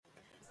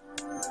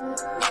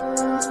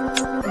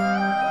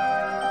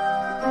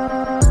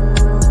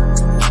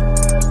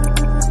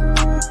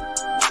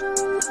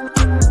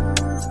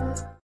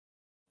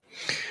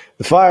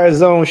Fire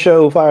Zone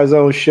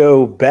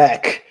Show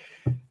back.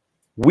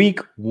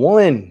 Week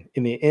 1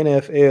 in the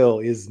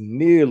NFL is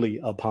nearly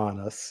upon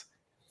us.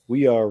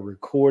 We are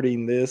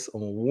recording this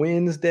on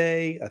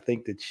Wednesday. I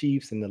think the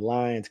Chiefs and the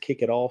Lions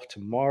kick it off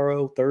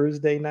tomorrow,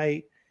 Thursday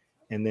night.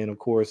 And then, of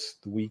course,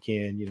 the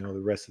weekend, the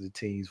rest of the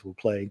teams will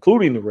play,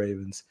 including the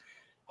Ravens.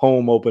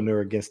 Home opener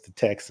against the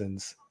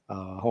Texans.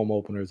 Home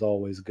opener is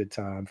always a good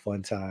time,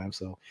 fun time.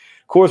 So,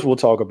 of course, we'll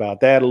talk about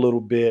that a little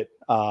bit.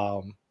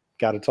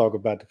 Got to talk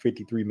about the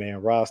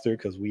 53-man roster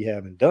because we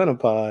haven't done a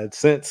pod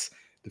since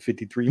the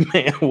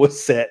 53-man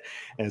was set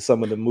and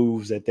some of the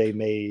moves that they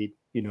made,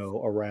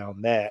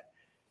 around that.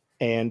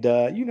 And,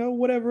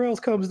 whatever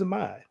else comes to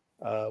mind.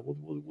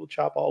 We'll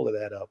chop all of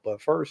that up.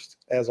 But first,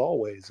 as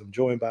always, I'm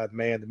joined by the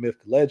man, the myth,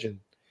 the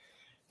legend,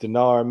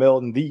 Dennard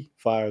Melton, the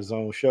Fire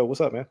Zone Show. What's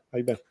up, man? How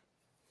you been?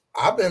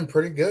 I've been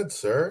pretty good,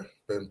 sir.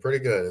 Been pretty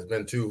good. It's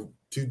been too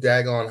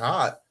daggone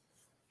hot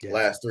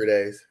last 3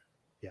 days.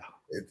 Yeah.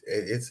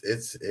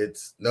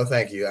 It's no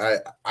thank you.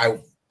 I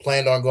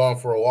planned on going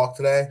for a walk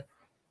today.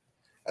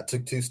 I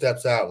took 2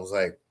 steps out. Was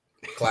like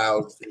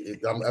clouds.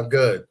 I'm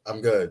good.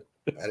 I'm good.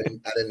 I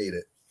didn't need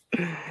it.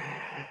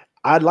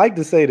 I'd like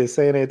to say that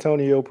San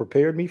Antonio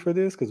prepared me for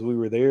this because we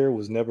were there. It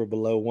was never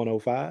below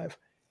 105,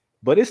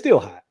 but it's still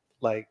hot.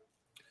 Like,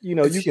 you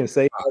can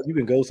say you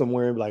can go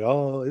somewhere and be like,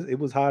 oh, it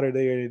was hotter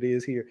there than it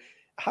is here.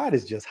 Hot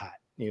is just hot,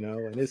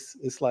 and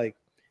it's like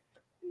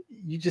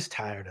you're just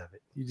tired of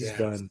it. You're just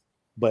done.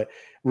 But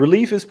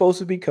relief is supposed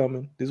to be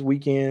coming this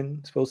weekend.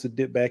 It's supposed to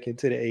dip back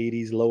into the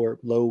 80s,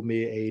 low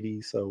mid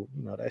 80s. So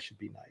that should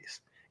be nice.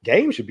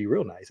 Game should be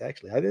real nice,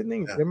 actually. I didn't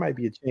think there might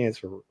be a chance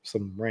for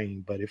some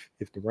rain, but if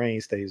the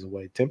rain stays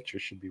away, temperature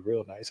should be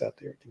real nice out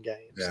there at the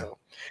game. Yeah. So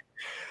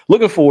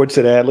looking forward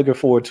to that. Looking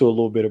forward to a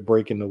little bit of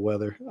break in the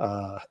weather.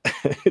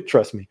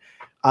 Trust me,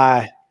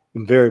 I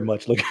am very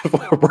much looking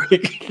for a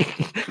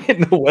break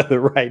in the weather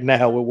right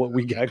now with what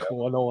we got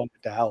going on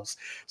at the house.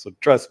 So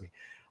trust me.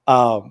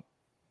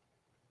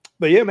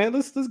 But yeah, man,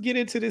 let's get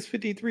into this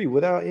 53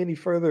 without any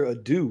further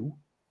ado,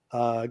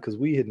 because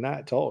we had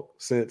not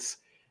talked since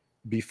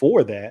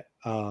before that.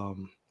 I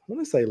want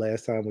to say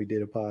last time we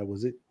did a pod,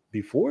 was it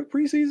before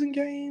preseason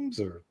games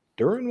or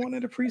during one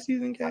of the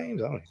preseason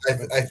games?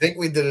 I think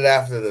we did it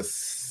after the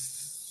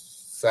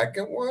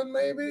second one,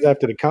 maybe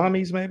after the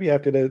commies, maybe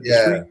after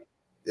the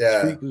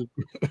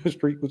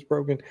streak was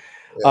broken.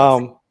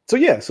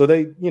 Yes. So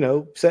they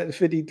set the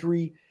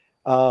 53.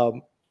 I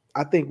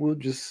think we'll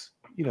just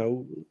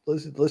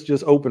let's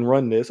just open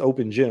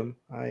gym.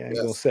 I ain't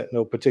gonna set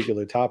no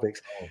particular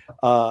topics.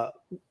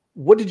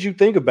 What did you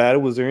think about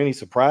it? Was there any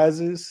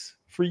surprises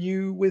for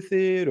you with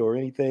it or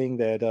anything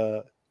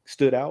that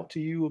stood out to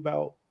you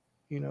about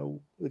the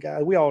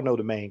guy? We all know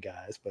the main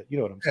guys, but you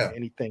know what I'm saying.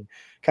 Anything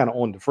kind of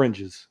on the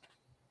fringes?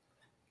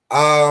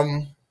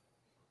 I'm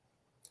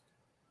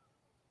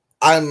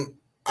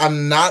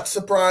not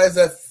surprised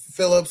that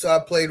Phillips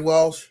played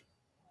Welsh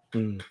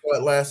for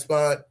that last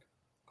spot.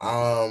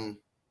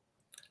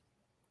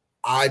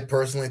 I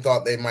personally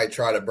thought they might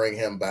try to bring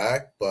him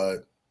back,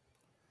 but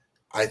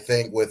I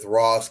think with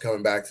Ross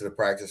coming back to the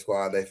practice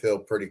squad, they feel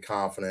pretty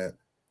confident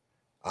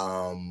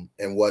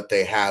in what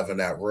they have in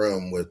that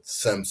room with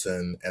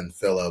Simpson and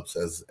Phillips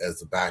as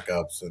the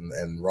backups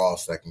and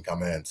Ross that can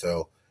come in.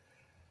 So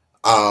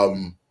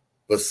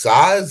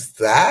besides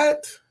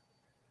that,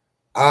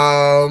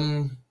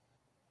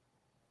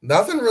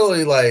 nothing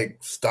really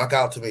stuck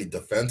out to me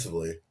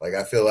defensively.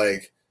 I feel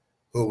like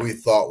who we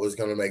thought was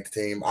going to make the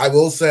team. I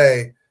will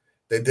say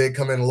they did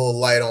come in a little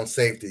light on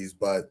safeties,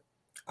 but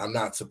I'm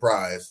not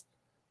surprised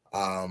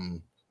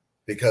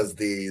because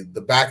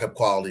the backup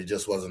quality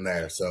just wasn't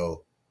there.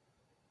 So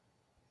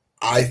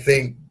I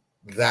think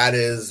that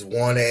is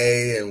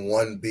 1A and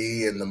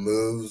 1B in the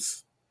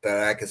moves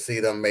that I could see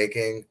them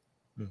making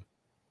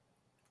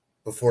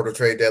before the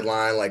trade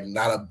deadline.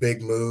 Not a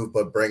big move,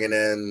 but bringing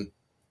in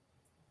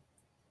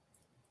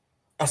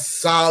a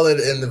solid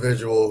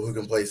individual who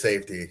can play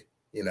safety.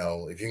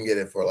 If you can get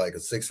it for a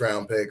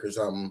 6th-round pick or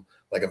something,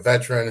 like a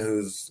veteran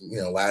who's,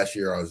 last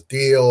year on his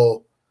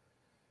deal,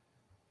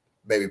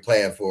 maybe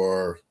playing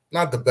for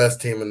not the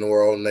best team in the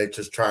world, and they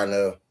just trying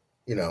to,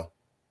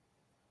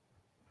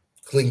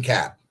 clean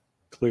cap.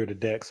 Clear the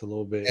decks a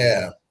little bit.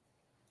 Yeah.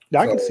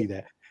 I can see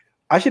that.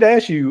 I should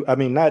ask you,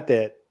 not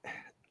that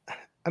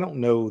I don't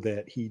know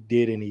that he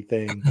did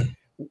anything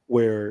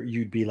where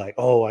you'd be like,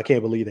 oh, I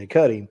can't believe they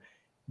cut him,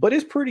 but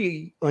it's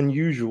pretty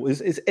unusual.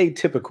 It's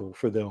atypical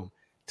for them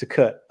to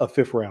cut a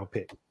 5th-round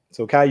pick.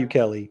 So Caillou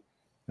Kelly,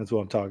 that's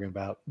what I'm talking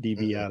about,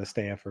 DB out of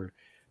Stanford,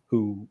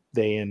 who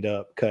they end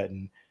up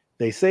cutting.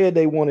 They said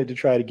they wanted to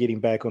try to get him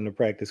back on the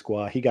practice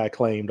squad. He got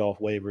claimed off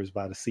waivers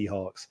by the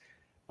Seahawks.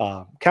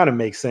 Kind of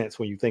makes sense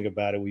when you think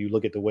about it, when you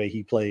look at the way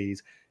he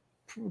plays.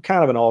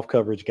 Kind of an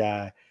off-coverage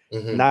guy,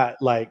 not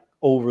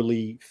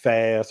overly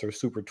fast or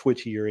super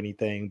twitchy or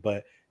anything,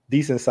 but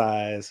decent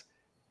size.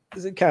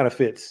 It kind of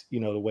fits,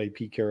 the way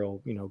Pete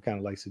Carroll, kind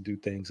of likes to do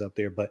things up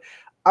there. But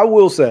I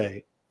will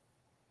say,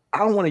 I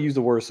don't want to use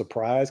the word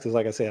surprise because,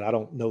 like I said, I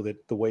don't know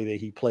that the way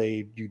that he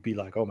played, you'd be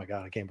like, oh my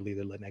God, I can't believe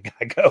they're letting that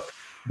guy go.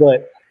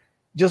 But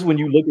just when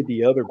you look at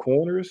the other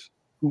corners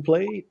who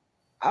played,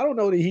 I don't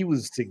know that he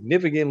was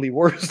significantly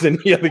worse than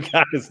the other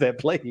guys that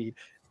played.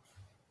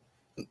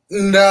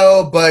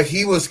 No, but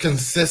he was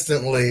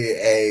consistently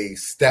a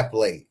step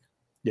late.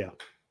 Yeah.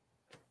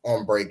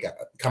 On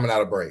coming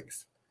out of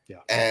breaks.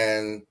 Yeah.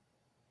 And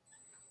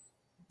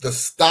the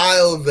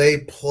style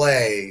they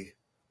play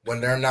when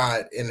they're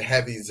not in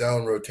heavy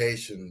zone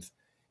rotations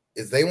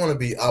is they want to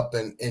be up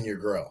in your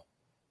grill.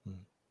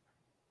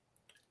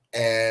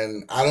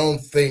 And I don't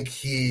think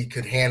he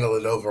could handle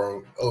it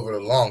over the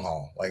long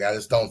haul. Like, I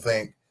just don't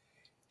think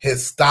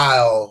his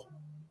style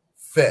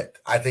fit.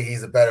 I think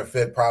he's a better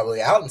fit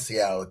probably out in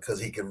Seattle because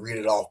he can read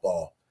it off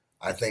ball.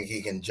 I think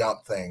he can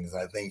jump things.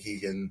 I think he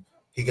can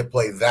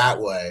play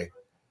that way.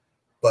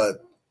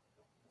 But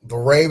the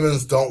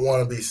Ravens don't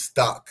want to be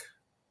stuck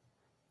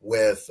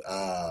with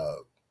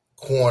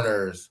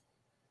corners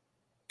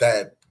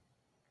that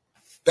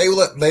they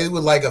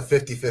would like a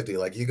 50-50.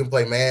 Like, you can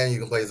play man, you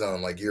can play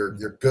zone. Like,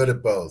 you're good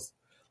at both.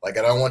 Like,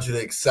 I don't want you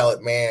to excel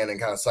at man and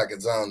kind of suck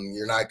at zone.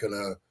 You're not going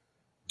to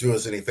do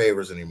us any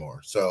favors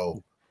anymore.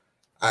 So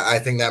I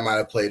think that might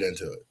have played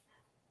into it.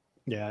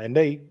 Yeah, and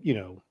they,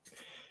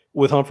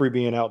 with Humphrey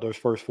being out those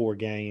first 4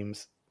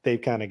 games,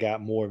 they've kind of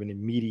got more of an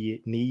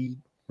immediate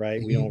need, right?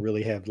 Mm-hmm. We don't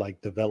really have like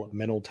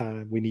developmental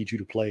time. We need you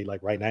to play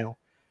like right now.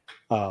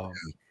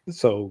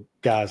 So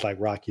guys like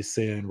Rock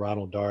Ya-Sin,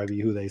 Ronald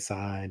Darby, who they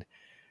signed,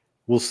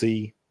 we'll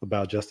see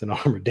about Justin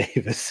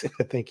Armour-Davis.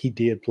 I think he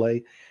did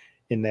play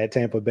in that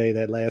Tampa Bay,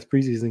 that last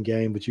preseason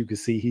game, but you could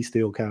see he's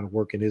still kind of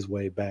working his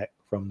way back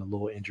from the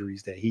little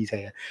injuries that he's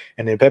had.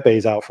 And then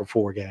Pepe's out for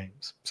 4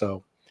 games.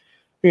 So,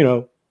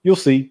 you'll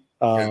see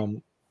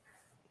kind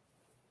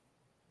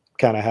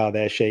of how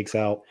that shakes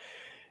out.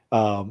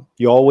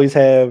 You always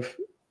have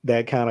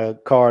that kind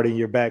of card in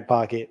your back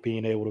pocket,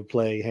 being able to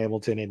play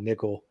Hamilton and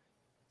nickel.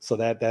 So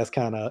that's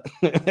kind of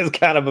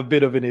a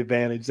bit of an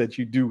advantage that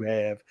you do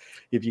have.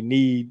 If you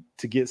need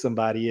to get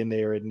somebody in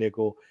there at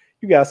nickel,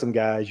 you got some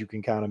guys you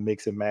can kind of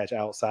mix and match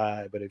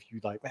outside. But if you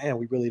like, man,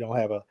 we really don't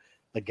have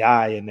a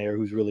guy in there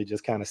who's really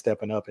just kind of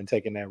stepping up and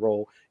taking that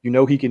role,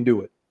 he can do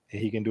it, and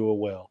he can do it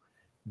well.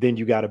 Then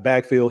you got to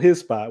backfill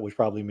his spot, which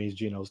probably means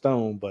Geno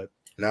Stone. But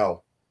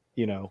no.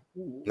 No.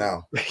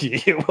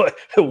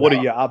 What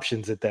are your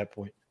options at that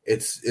point?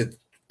 It's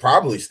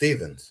probably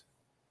Stevens.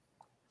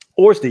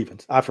 Or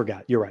Stevens. I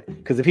forgot. You're right.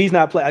 Because if he's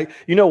not playing,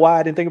 you know why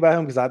I didn't think about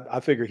him? Because I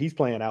figured he's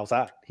playing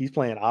outside. He's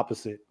playing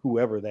opposite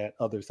whoever that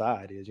other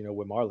side is,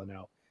 with Marlon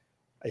out.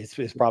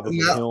 It's probably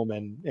him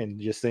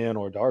and Ya-Sin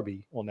or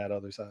Darby on that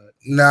other side.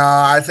 No,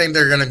 I think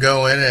they're going to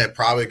go in and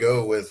probably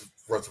go with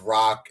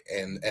Rock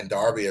and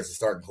Darby as the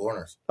starting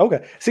corners.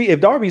 Okay. See,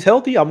 if Darby's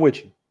healthy, I'm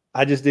with you.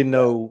 I just didn't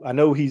know. I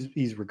know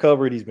he's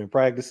recovered. He's been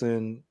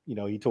practicing.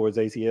 He tore his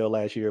ACL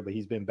last year, but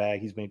he's been back.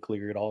 He's been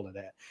cleared, all of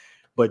that.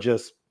 But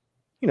just,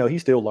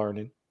 he's still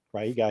learning,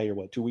 right? He got here,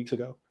 2 weeks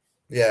ago?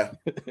 Yeah.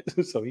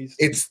 So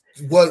it's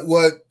what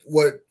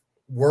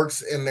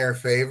works in their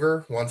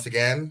favor. Once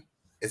again,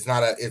 it's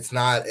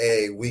not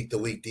a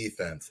week-to-week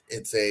defense.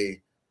 It's a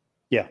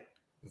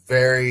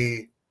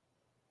very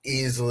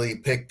easily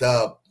picked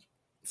up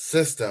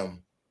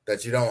system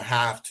that you don't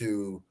have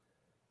to,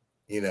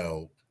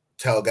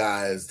 tell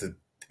guys the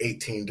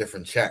 18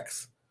 different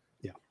checks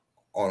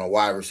on a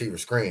wide receiver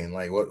screen.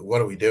 Like,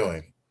 what are we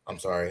doing? I'm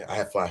sorry. I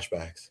have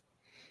flashbacks.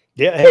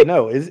 Yeah. Hey,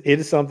 no, it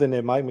is something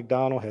that Mike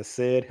McDonald has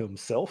said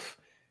himself.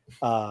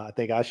 I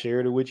think I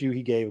shared it with you.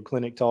 He gave a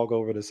clinic talk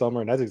over the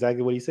summer, and that's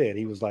exactly what he said.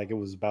 He was like, it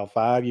was about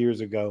 5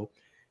 years ago.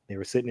 They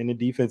were sitting in the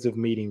defensive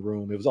meeting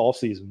room. It was off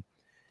season.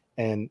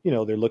 And,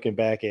 they're looking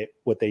back at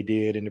what they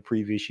did in the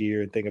previous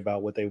year and think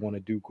about what they want to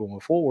do going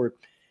forward.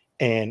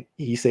 And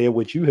he said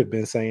what you have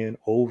been saying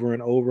over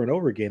and over and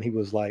over again. He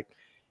was like,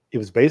 it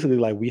was basically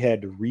like we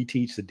had to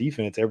reteach the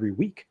defense every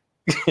week.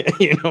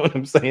 You know what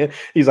I'm saying?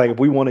 He's like, if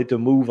we wanted to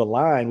move a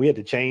line, we had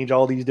to change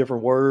all these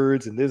different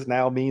words, and this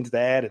now means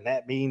that, and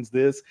that means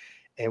this.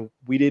 And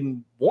we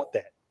didn't want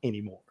that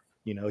anymore.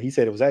 He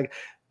said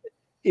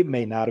it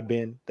may not have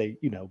been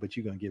but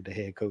you're going to give the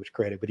head coach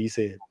credit. But he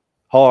said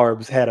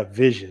Harbs had a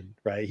vision,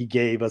 right? He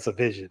gave us a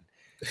vision.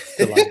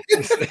 So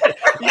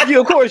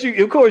of course you're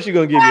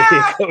gonna give your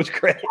head coach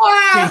credit.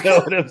 You know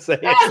what I'm saying?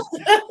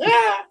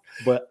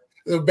 But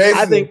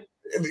I think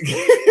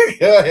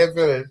go ahead,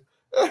 finish.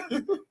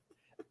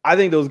 I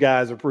think those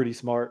guys are pretty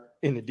smart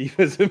in the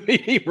defensive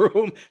meeting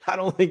room. I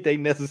don't think they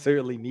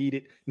necessarily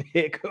needed the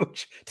head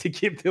coach to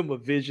give them a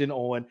vision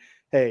on,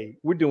 hey,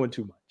 we're doing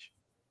too much.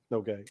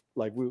 Okay,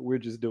 like we're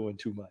just doing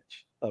too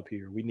much up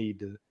here. We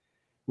need,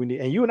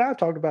 and you and I have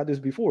talked about this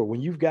before. When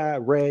you've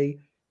got Ray,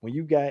 when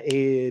you've got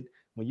Ed,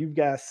 when you've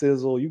got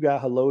Sizzle, you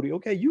got Haloti,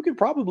 okay, you can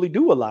probably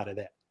do a lot of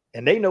that.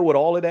 And they know what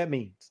all of that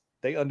means.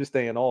 They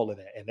understand all of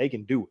that, and they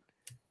can do it.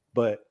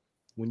 But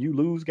when you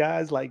lose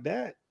guys like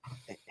that,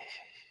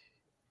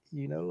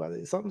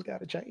 something's got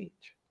to change.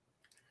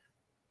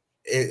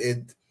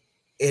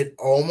 It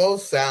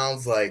almost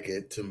sounds like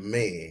it to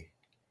me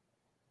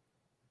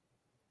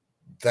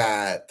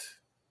that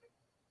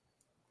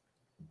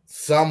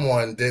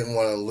someone didn't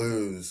want to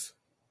lose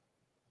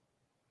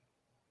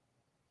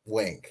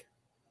Wink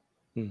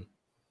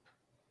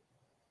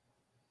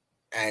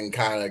and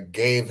kind of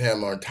gave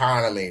him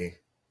autonomy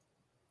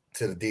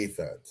to the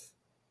defense.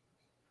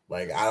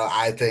 Like,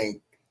 I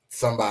think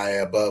somebody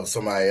above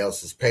somebody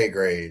else's pay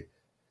grade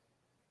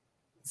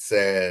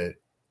said,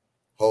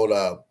 hold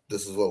up,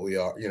 this is what we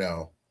are,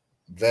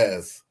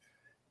 this.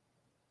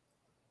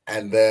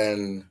 And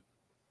then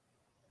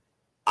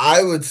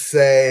I would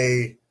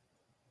say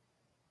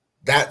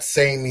that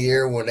same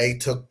year when they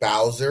took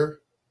Bowser,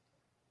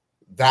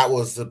 that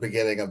was the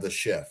beginning of the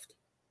shift.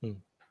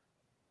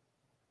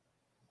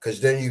 Because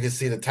then you can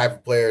see the type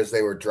of players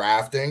they were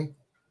drafting,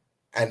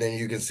 and then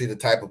you can see the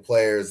type of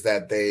players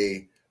that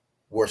they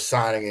were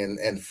signing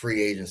in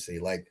free agency.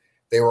 Like,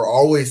 they were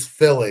always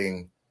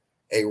filling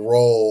a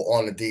role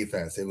on the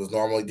defense. It was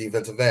normally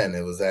defensive end.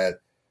 It was that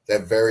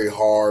very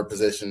hard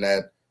position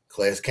that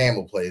Calais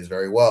Campbell plays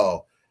very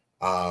well.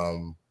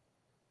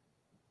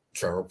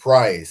 Trevor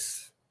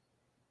Price,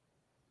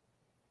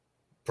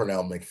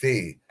 Pernell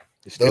McPhee.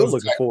 They're still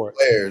looking for it.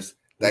 Players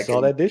that can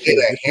play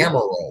that hammer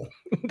role.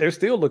 They're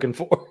still looking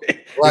for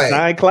it. Right. It's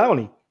Ryan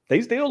Clowney.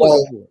 They still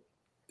looking for it.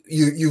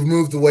 You've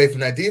moved away from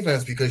that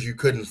defense because you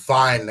couldn't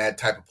find that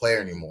type of player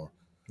anymore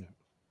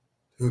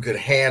who could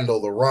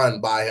handle the run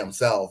by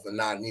himself and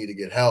not need to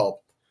get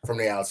help from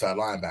the outside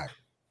linebacker.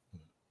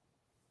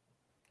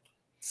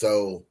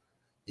 So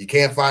you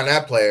can't find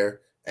that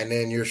player, and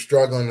then you're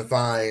struggling to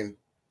find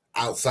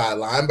outside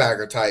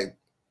linebacker type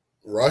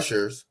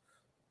rushers.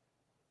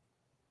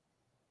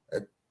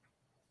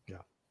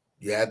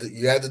 You had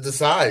to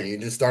decide. You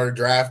just started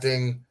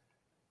drafting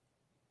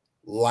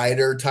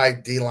lighter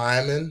type D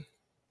linemen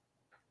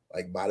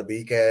like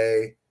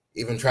Badabike.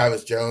 Even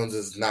Travis Jones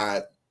is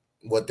not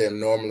what they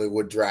normally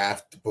would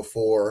draft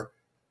before.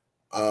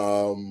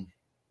 I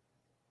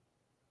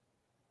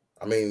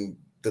mean,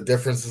 the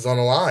difference is on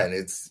the line.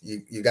 It's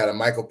you got a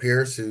Michael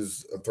Pierce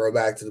who's a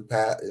throwback to the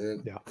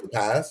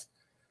past,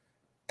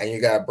 and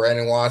you got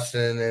Brandon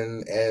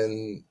Washington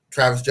and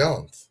Travis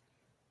Jones.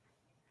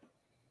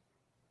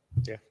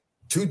 Yeah.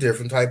 Two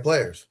different type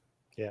players.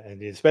 Yeah,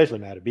 and especially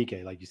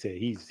Matabike, like you said,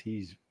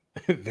 he's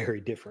very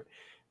different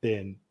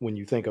than when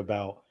you think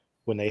about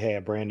when they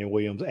had Brandon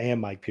Williams and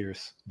Mike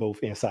Pierce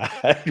both inside,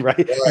 right?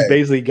 You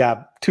basically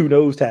got two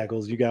nose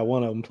tackles. You got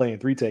one of them playing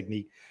three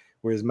technique,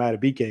 whereas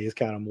Matabike is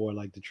kind of more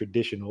like the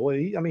traditional.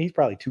 He's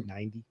probably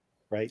 290,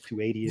 right?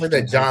 280. Like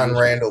that John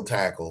Randall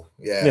tackle.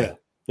 Yeah,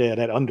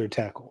 that under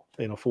tackle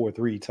in a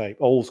 4-3 type,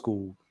 old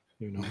school,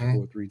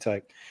 4-3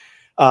 type.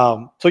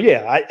 And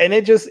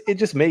it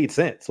just made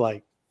sense.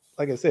 Like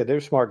I said,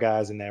 there's smart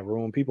guys in that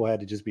room. People had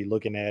to just be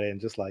looking at it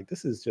and just like,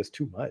 this is just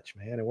too much,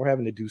 man. And we're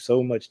having to do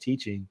so much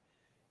teaching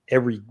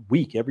every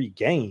week, every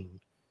game,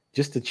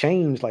 just to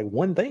change like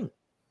one thing.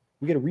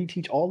 We got to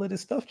reteach all of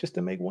this stuff just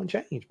to make one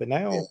change. But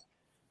now,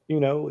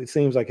 it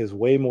seems like it's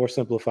way more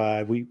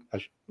simplified. We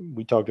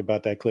talked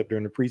about that clip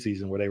during the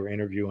preseason where they were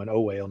interviewing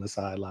Owe on the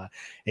sideline,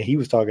 and he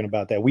was talking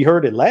about that. We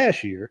heard it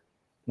last year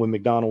when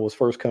McDonald was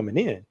first coming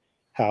in,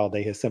 how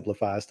they had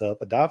simplified stuff.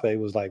 Adafe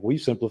was like,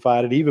 we've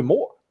simplified it even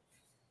more,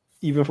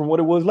 even from what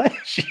it was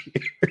last year.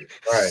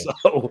 Right.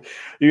 So,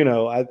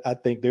 I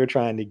think they're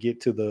trying to get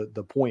to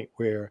the point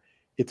where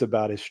it's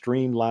about as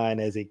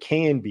streamlined as it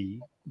can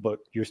be, but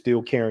you're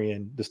still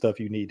carrying the stuff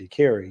you need to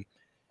carry.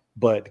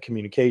 But the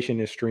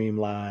communication is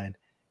streamlined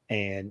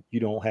and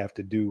you don't have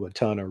to do a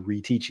ton of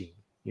reteaching.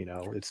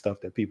 It's stuff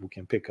that people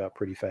can pick up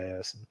pretty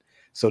fast. And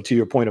so to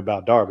your point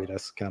about Darby,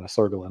 that's kind of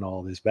circling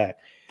all this back.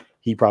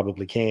 He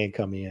probably can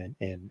come in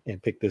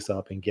and pick this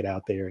up and get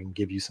out there and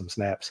give you some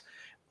snaps.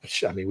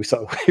 Which, I mean, we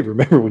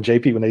remember when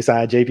they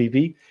signed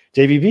JPP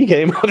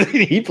came out,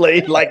 he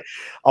played like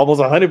almost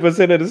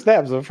 100% of the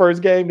snaps the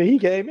first game that he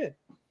came in.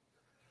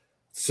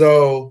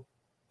 So,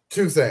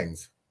 two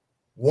things.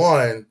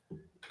 One,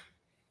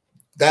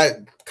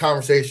 that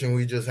conversation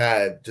we just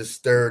had just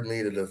stirred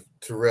me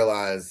to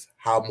realize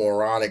how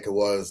moronic it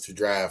was to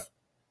draft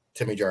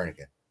Timmy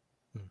Jernigan.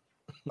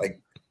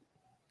 Like,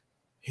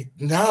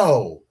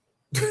 no.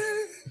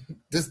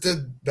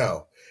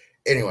 No.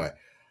 Anyway,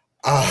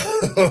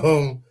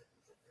 the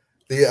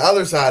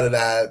other side of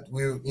that,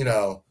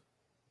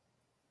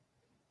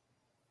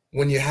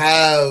 when you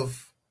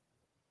have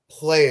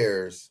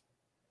players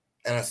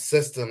and a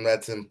system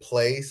that's in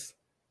place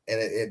and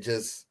it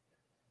just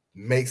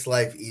makes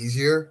life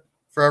easier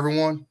for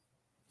everyone.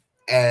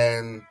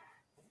 And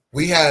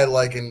we had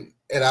when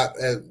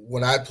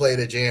I played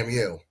at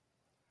JMU,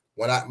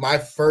 my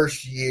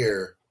first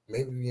year,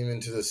 maybe even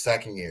into the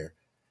second year,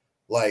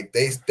 like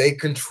they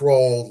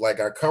controlled like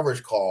our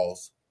coverage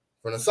calls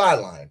from the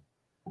sideline.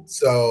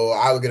 So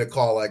I would get a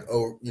call like,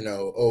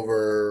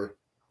 over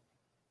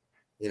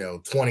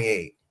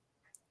 28.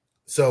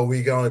 So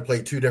we could only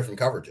play two different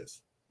coverages.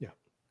 Yeah.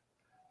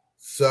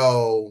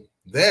 So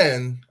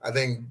then I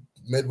think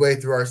midway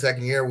through our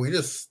second year,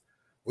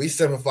 we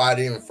simplified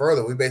it even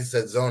further. We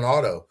basically said zone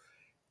auto,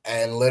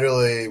 and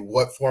literally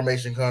what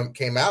formation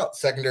came out,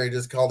 secondary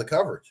just called the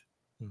coverage.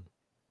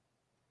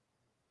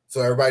 So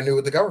everybody knew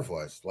what the coverage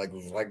was. Like, it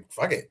was like,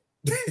 fuck it.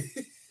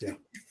 Yeah.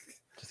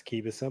 Just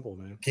keep it simple,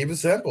 man. Keep it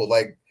simple.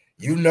 Like,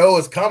 you know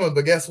it's coming,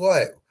 but guess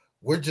what?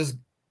 We're just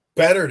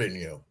better than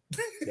you.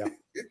 Yeah.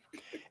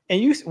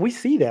 And we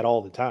see that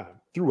all the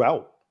time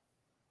throughout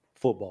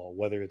football,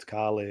 whether it's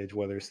college,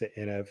 whether it's the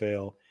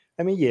NFL.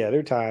 I mean, yeah,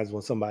 there are times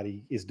when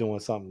somebody is doing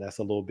something that's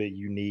a little bit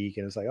unique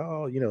and it's like,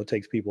 oh, it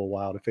takes people a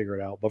while to figure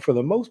it out. But for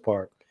the most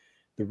part,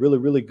 the really,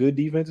 really good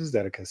defenses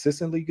that are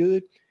consistently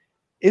good,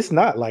 it's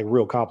not like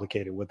real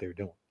complicated what they're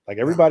doing. Like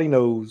everybody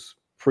knows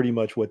pretty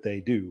much what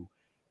they do,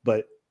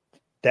 but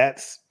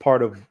that's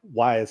part of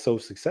why it's so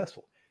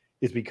successful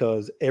is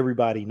because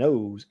everybody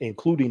knows,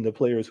 including the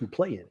players who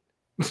play in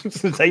it,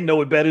 since they know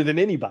it better than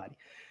anybody.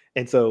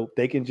 And so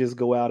they can just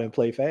go out and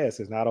play fast.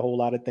 There's not a whole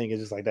lot of things.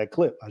 It's just like that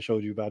clip I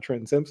showed you about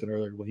Trenton Simpson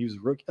earlier when he was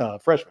a rookie,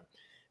 freshman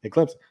at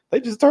Clemson.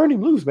 They just turned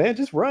him loose, man.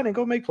 Just run and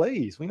go make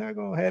plays. We're not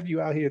going to have you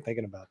out here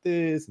thinking about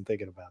this and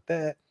thinking about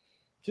that.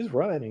 Just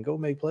run and go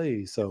make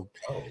plays. So,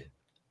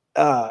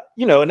 and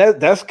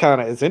that's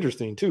kind of, it's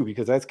interesting too,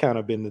 because that's kind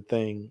of been the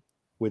thing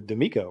with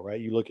D'Amico,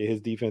 right? You look at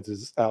his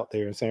defenses out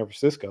there in San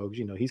Francisco,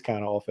 he's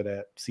kind of off of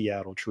that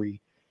Seattle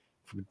tree,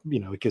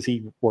 because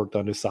he worked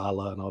under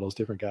Saleh and all those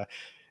different guys.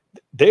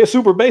 They're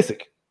super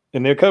basic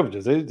in their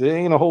coverages. There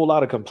ain't a whole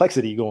lot of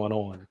complexity going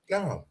on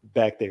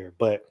back there,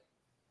 but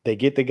they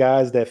get the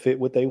guys that fit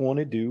what they want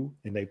to do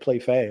and they play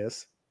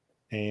fast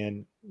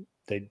and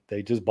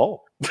they just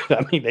ball.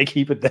 I mean, they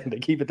keep it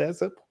that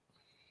simple.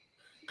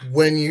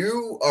 When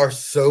you are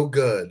so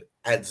good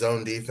at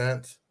zone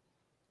defense,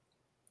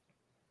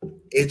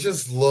 it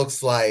just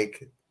looks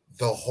like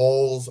the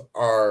holes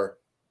are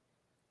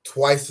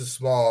twice as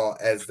small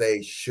as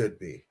they should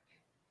be.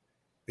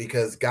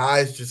 Because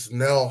guys just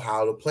know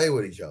how to play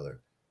with each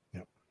other.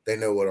 Yep. They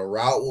know what a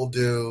route will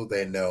do.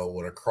 They know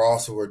what a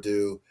crossover will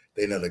do.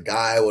 They know the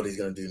guy, what he's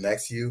going to do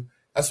next to you.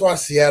 That's why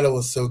Seattle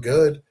was so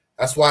good.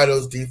 That's why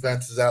those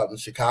defenses out in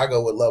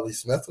Chicago with Lovely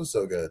Smith was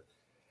so good.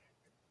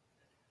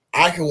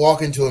 I could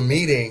walk into a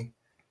meeting,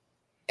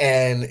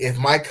 and if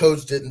my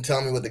coach didn't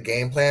tell me what the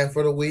game plan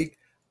for the week,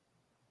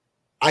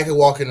 I could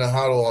walk in the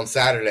huddle on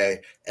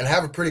Saturday and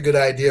have a pretty good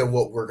idea of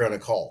what we're going to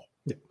call.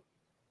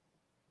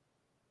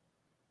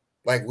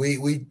 Like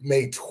we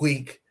may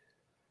tweak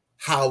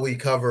how we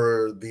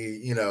cover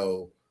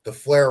the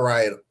flare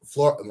route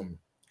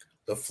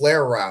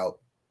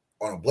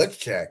on a blitz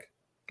check.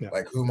 Yeah.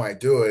 Like who might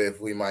do it if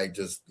we might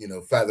just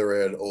feather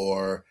it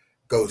or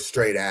go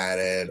straight at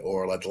it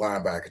or let the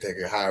linebacker take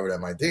it, however that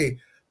might be.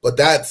 But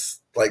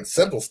that's like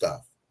simple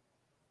stuff.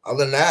 Other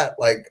than that,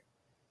 like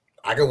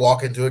I could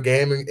walk into a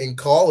game and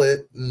call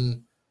it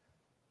and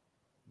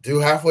do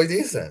halfway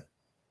decent.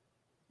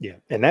 Yeah,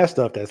 and that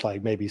stuff that's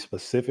like maybe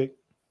specific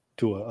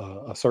to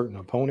a certain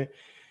opponent.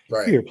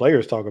 Right. You hear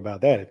players talk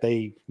about that. If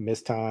they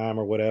miss time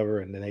or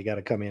whatever, and then they got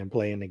to come in and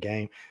play in the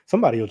game,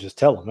 somebody will just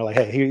tell them. They're like,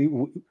 "Hey, here,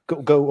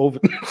 go over.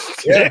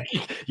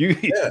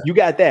 You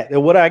got that.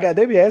 And what I got?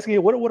 They be asking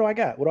you, what do I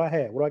got? What do I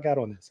have? What do I got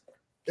on this?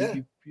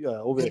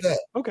 Over there.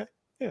 Okay,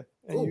 yeah,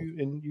 cool.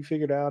 And you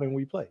figured out, and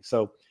we play.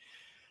 So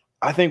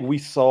I think we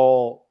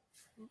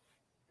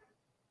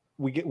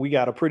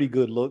got a pretty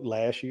good look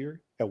last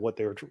year at what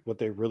they're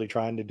really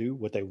trying to do,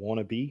 what they want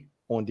to be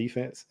on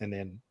defense, and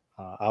then.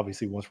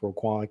 Obviously, once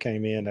Roquan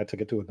came in, that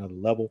took it to another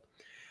level.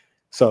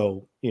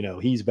 So,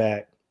 he's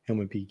back,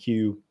 him and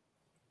PQ.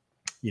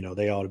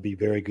 They ought to be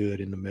very good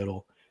in the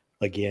middle.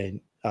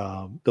 Again,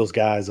 those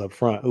guys up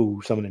front,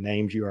 some of the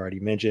names you already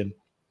mentioned,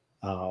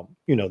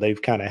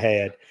 they've kind of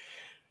had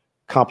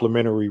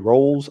complementary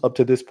roles up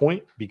to this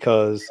point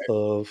because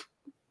of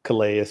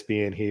Calais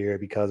being here,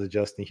 because of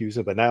Justin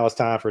Houston. But now it's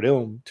time for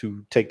them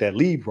to take that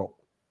lead role,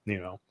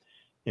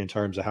 in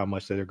terms of how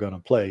much they're going to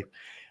play.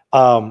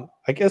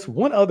 I guess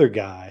one other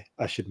guy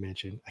I should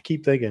mention. I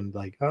keep thinking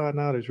like, no,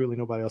 there's really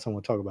nobody else I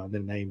want to talk about. And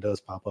then the name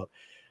does pop up.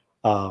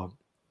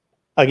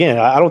 Again,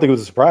 I don't think it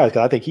was a surprise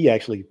because I think he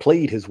actually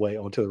played his way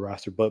onto the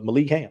roster. But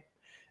Malik Ham,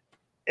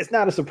 it's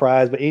not a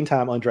surprise. But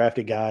anytime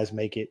undrafted guys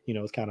make it,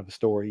 it's kind of a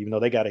story. Even though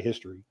they got a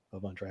history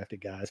of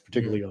undrafted guys,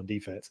 particularly on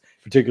defense,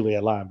 particularly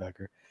at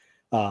linebacker,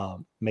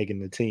 making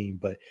the team.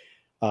 But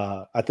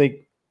I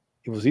think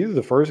it was either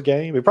the first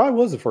game. It probably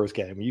was the first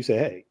game when you say,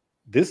 "Hey,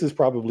 this is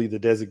probably the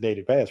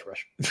designated pass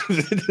rusher.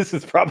 This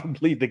is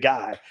probably the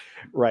guy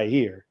right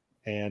here."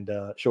 And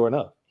sure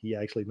enough, he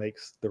actually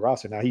makes the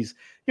roster. Now he's,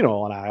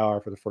 on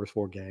IR for the first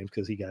 4 games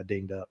because he got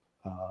dinged up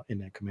in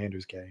that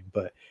Commanders game.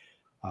 But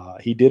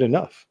he did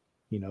enough,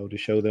 to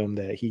show them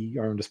that he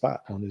earned a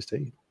spot on this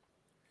team.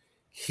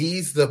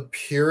 He's the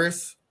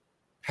purest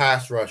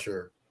pass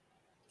rusher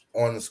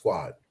on the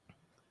squad.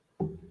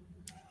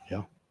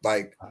 Yeah.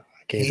 Like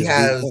he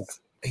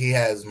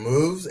has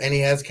moves and he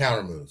has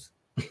counter moves.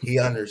 He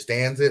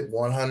understands it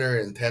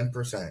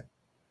 110%.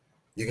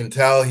 You can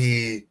tell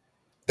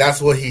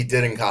that's what he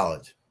did in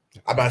college.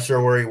 I'm not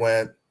sure where he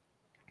went.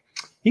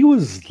 He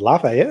was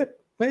Lafayette,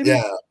 maybe?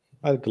 Yeah.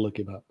 I have to look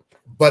him up.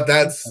 But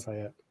that's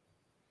Lafayette.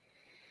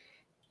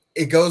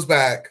 It goes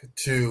back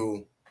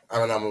to,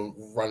 I'm going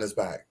to run this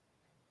back.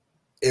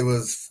 I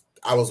was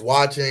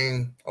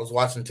watching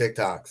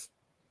TikToks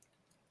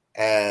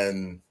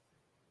and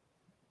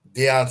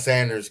Deion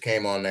Sanders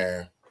came on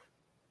there,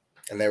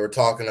 and they were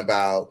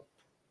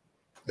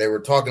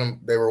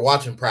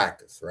watching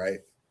practice, right?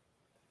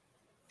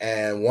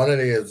 And one of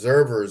the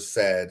observers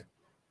said,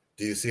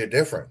 "Do you see a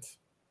difference?"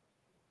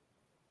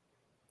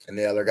 And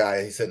the other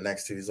guy he's sitting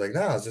next to, he's like,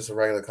 "No, it's just a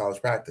regular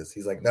college practice."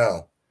 He's like,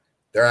 "No,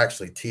 they're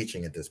actually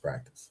teaching at this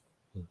practice.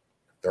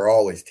 They're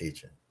always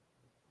teaching."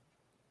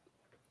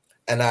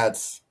 And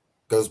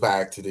goes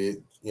back to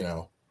the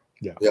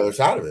other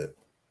side of it,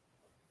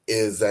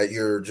 is that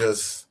you're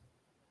just,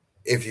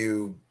 if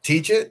you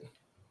teach it,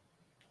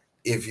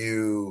 if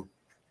you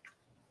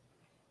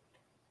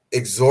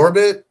absorb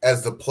it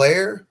as the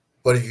player,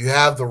 but if you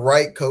have the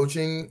right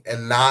coaching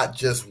and not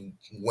just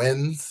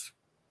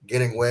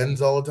getting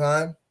wins all the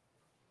time,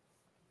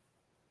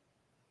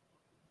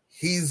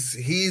 he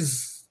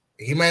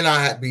may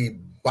not be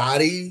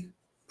body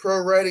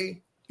pro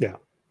ready. Yeah.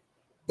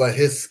 But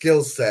his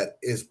skill set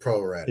is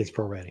pro ready. It's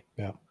pro ready.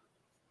 Yeah.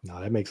 No,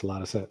 that makes a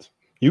lot of sense.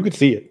 You could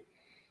see it.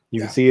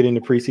 You could see it in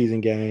the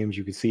preseason games.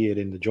 You could see it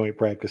in the joint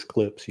practice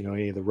clips,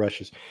 any of the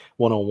rushes,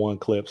 one-on-one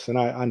clips. And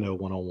I know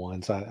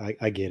one-on-ones.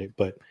 I get it.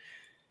 But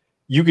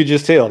you could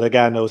just tell that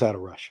guy knows how to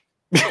rush.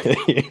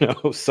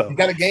 So you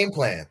got a game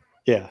plan.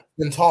 Yeah.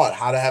 Been taught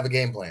how to have a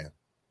game plan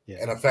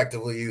and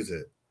effectively use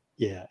it.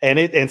 Yeah.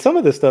 And some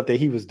of the stuff that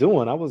he was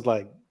doing, I was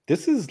like,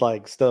 this is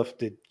like stuff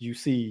that you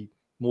see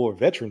more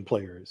veteran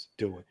players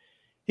doing.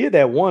 He had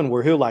that one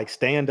where he'll like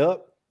stand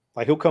up,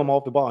 like he'll come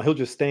off the ball and he'll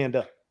just stand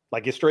up,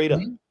 like get straight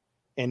up,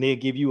 and then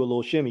give you a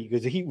little shimmy,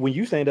 because when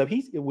you stand up,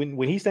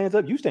 when he stands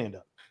up, you stand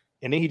up,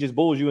 and then he just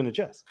bulls you in the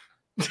chest.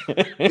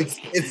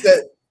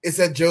 it's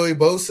that Joey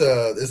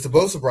Bosa. It's the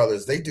Bosa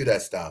brothers. They do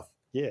that stuff.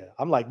 Yeah,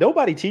 I'm like,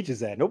 nobody teaches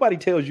that. Nobody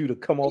tells you to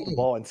come off the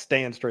ball and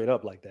stand straight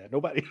up like that.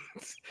 Nobody.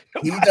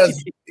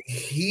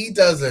 He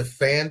does a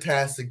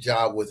fantastic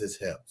job with his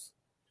hips.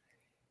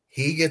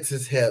 He gets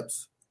his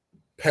hips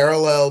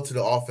parallel to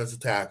the offensive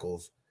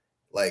tackles,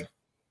 like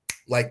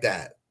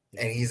that.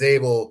 And he's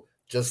able,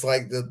 just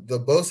like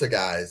the Bosa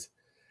guys,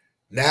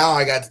 now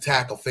I got to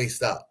tackle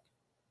faced up.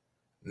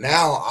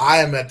 Now I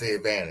am at the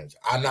advantage.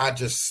 I'm not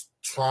just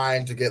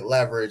trying to get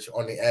leverage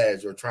on the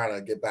edge or trying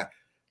to get back.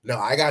 No,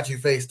 I got you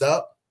faced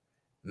up.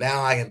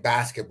 Now I can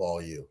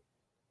basketball you.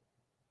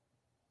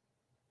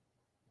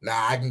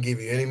 Now I can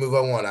give you any move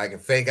I want. I can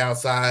fake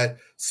outside,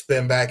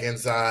 spin back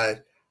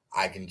inside.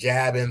 I can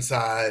jab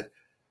inside,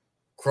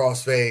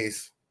 cross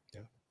face,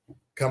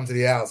 come to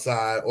the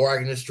outside, or I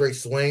can just straight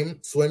swim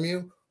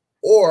you.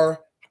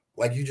 Or,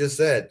 like you just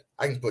said,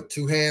 I can put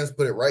two hands,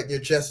 put it right in your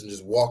chest, and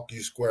just walk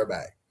you square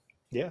back.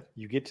 Yeah,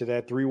 you get to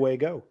that three-way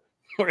go,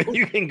 or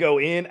you can go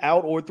in,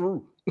 out, or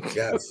through.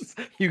 Yes.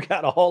 You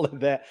got all of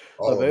that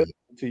available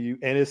to you.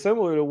 And it's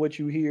similar to what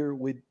you hear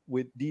with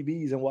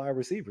DBs and wide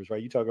receivers,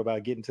 right? You talk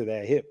about getting to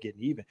that hip,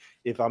 getting even.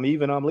 If I'm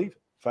even, I'm leaving.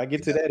 If I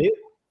get to that hip,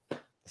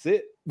 that's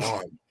it.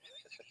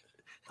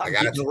 I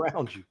got you.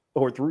 Around you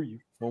or through you,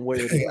 one way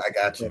or the other. I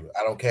got you.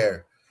 I don't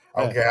care.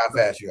 I don't care how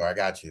fast you are. I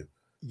got you.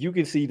 You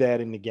can see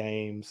that in the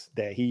games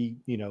that he,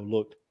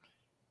 looked,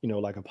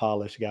 like a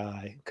polished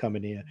guy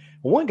coming in.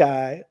 One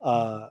guy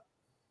that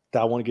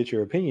I want to get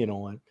your opinion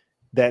on,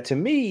 that to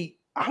me,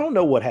 I don't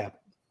know what happened.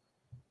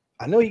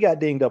 I know he got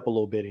dinged up a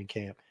little bit in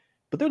camp,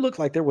 but there looked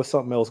like there was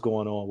something else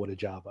going on with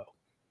Ajabo.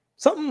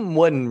 Something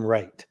wasn't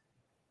right.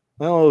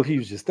 I don't know if he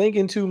was just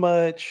thinking too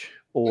much,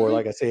 or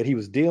like I said, he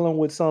was dealing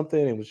with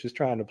something and was just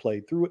trying to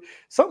play through it.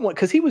 Somewhat,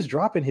 because he was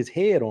dropping his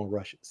head on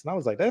rushes, and I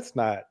was like,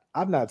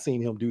 I've not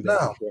seen him do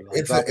that before.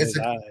 Like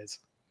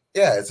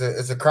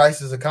it's a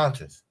crisis of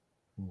conscience.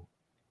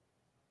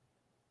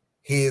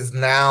 He is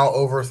now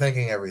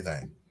overthinking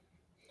everything,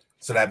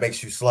 so that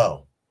makes you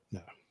slow.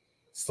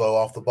 Slow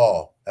off the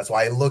ball. That's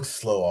why he looks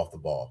slow off the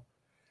ball.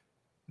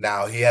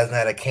 Now, he hasn't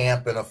had a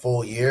camp in a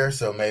full year,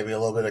 so maybe a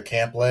little bit of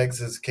camp legs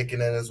is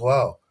kicking in as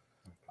well,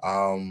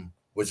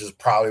 which is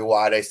probably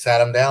why they sat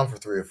him down for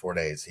 3 or 4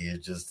 days.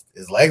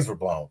 His legs were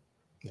blown.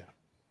 Yeah.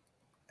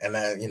 And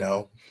then,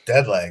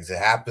 dead legs. It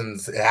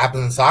happens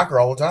in soccer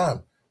all the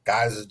time.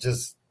 Guys are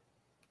just,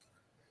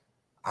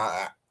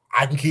 I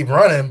can keep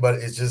running, but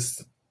it's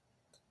just,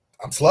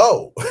 I'm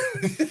slow.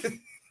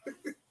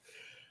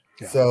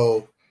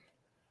 So,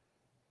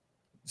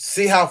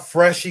 see how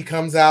fresh he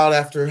comes out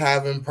after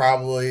having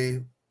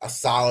probably a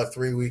solid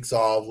 3 weeks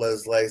off, let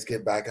his legs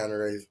get back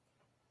under his,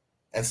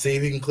 and see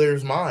if he can clear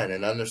his mind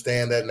and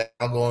understand that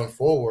now going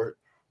forward,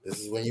 this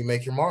is when you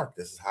make your mark.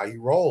 This is how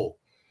you roll.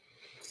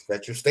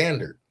 That's your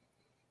standard.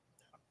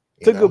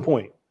 It's a good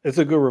point. It's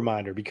a good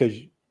reminder, because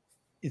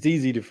it's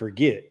easy to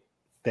forget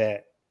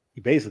that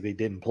he basically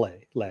didn't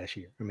play last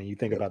year. I mean, you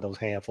think about those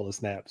handful of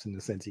snaps in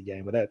the Cincy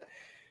game, but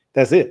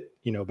that's it,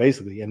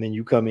 basically. And then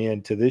you come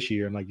into this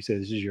year, and like you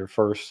said, this is your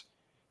first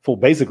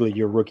basically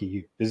your rookie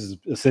year. This is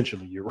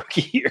essentially your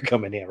rookie year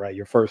coming in, right?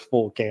 Your first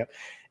full camp.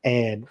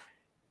 And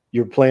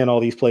you're playing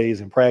all these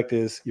plays in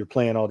practice. You're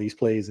playing all these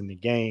plays in the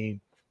game.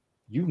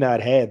 You've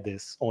not had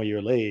this on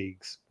your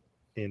legs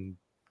in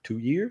 2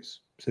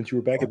 years since you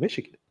were back at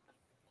Michigan.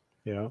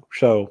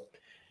 So,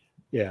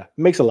 yeah, it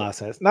makes a lot of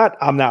sense.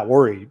 I'm not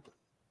worried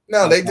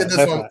No, they did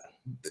this one.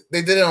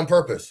 They did it on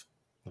purpose.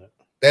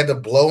 They had to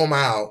blow him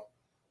out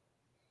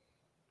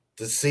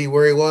to see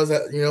where he was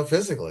at,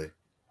 physically.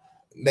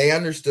 They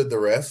understood the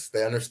risk.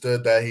 They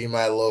understood that he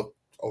might look,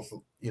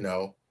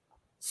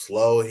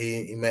 slow.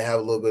 He may have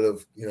a little bit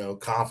of,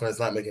 confidence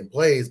not making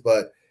plays,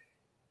 but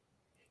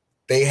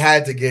they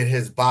had to get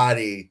his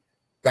body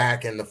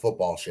back into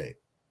football shape.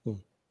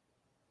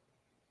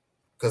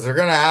 Because they're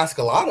going to ask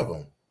a lot of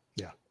him.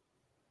 Yeah.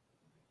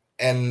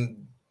 And,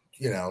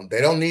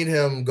 they don't need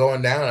him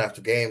going down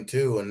after game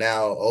 2 and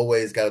now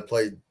always got to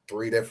play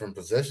 3 different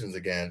positions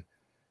again.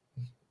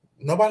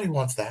 Nobody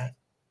wants that.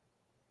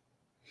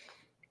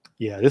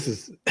 Yeah, this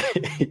is,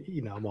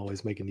 I'm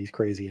always making these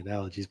crazy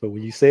analogies, but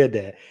when you said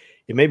that,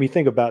 it made me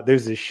think about,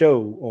 there's this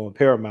show on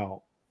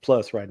Paramount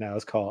Plus right now.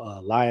 It's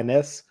called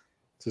Lioness.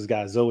 So it's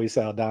got Zoe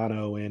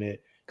Saldana in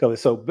it.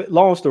 So, but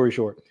long story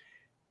short,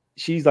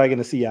 she's like in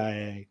the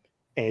CIA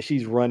and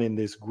she's running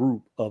this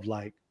group of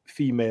like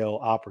female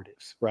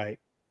operatives, right?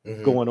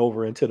 Mm-hmm. Going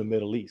over into the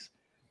Middle East.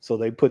 So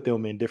they put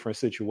them in different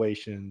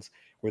situations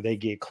where they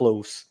get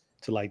close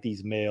to like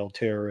these male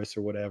terrorists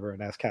or whatever. And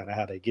that's kind of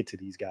how they get to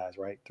these guys,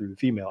 right? Through the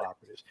female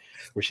operatives,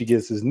 where she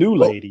gets this new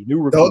lady, new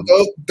recruit.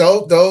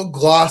 Don't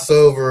gloss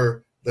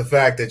over the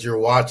fact that you're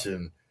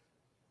watching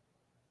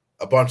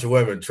a bunch of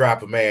women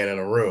trap a man in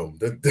a room.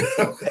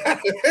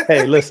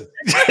 Hey, listen.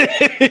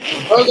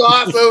 Don't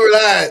gloss over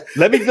that.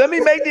 Let me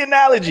make the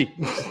analogy.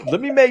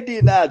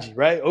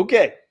 Right?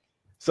 Okay.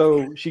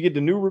 So she get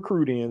the new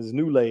recruit in, this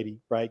new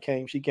lady, right?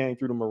 She came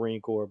through the Marine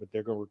Corps, but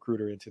they're gonna recruit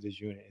her into this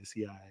unit in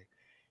CIA.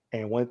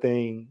 And one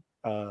thing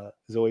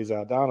Zoe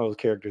Saldana's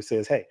character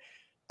says, hey,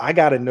 I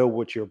got to know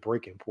what your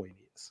breaking point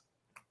is.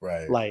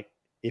 Right. Like,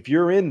 if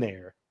you're in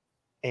there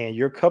and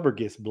your cover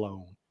gets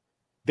blown,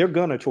 they're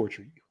going to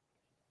torture you.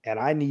 And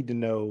I need to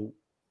know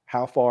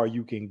how far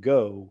you can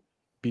go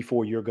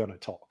before you're going to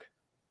talk.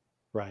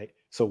 Right.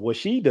 So what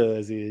she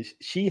does is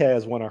she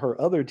has one of her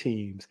other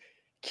teams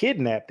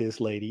kidnap this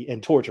lady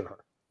and torture her.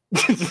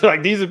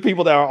 Like, these are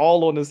people that are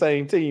all on the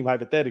same team,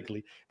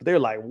 hypothetically, but they're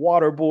like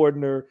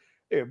waterboarding her.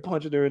 They're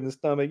punching her in the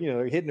stomach,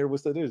 hitting her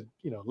with stuff. There's,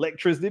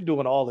 electricity. They're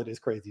doing all of this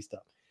crazy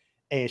stuff.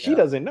 And she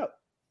doesn't know.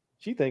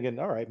 She's thinking,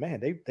 all right, man,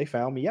 they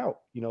found me out.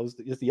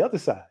 It's the other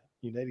side.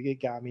 They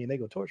got me and they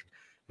go torture me.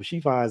 But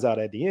she finds out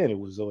at the end, it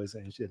was always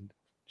saying,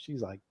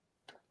 she's like,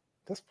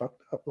 that's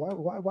fucked up.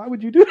 Why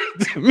would you do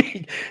that to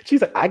me?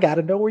 She's like, I got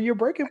to know where your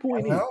breaking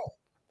point is.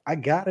 I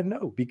got to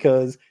know,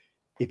 because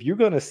if you're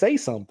going to say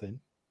something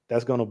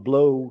that's going to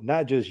blow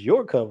not just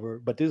your cover,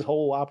 but this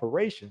whole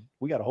operation,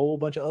 we got a whole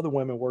bunch of other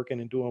women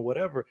working and doing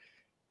whatever,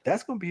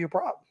 that's going to be a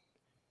problem.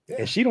 Yeah.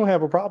 And she don't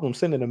have a problem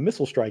sending a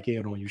missile strike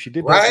in on you. She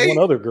did that to one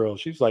other girl.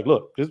 She's like,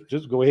 look,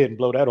 just go ahead and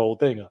blow that whole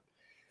thing up.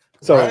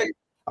 So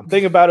I'm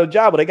thinking about a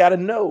job, but they got to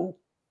know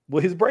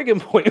what his breaking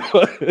point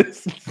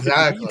was.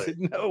 Exactly. You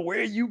need to know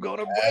where you going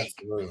to break.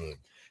 Absolutely.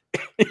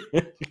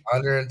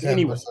 110%.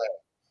 Anyway,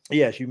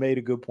 yes, you made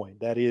a good point.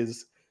 That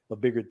is a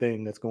bigger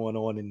thing that's going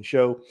on in the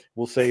show.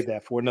 We'll save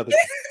that for another time.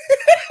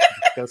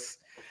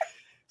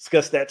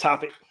 discuss that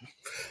topic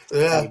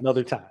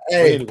another time.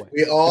 Hey, anyway,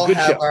 we all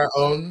have our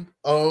own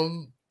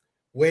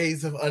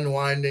ways of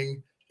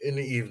unwinding in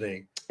the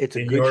evening. It's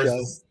a good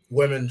show.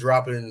 Women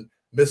dropping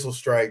missile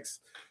strikes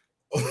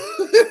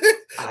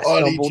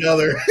on each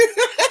other.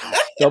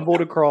 I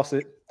stumbled across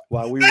it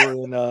while we were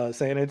in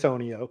San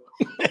Antonio.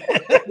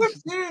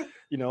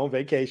 On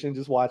vacation,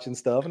 just watching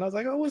stuff. And I was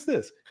like, oh, what's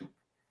this?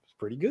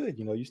 Pretty good.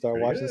 You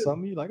start watching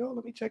something, you're like, oh,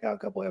 let me check out a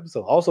couple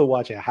episodes. Also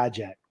watching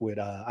Hijack with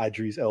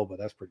Idris Elba.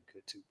 That's pretty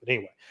good too. But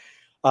anyway,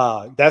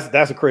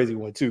 that's a crazy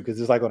one too, because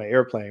it's like on an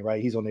airplane,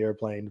 right? He's on the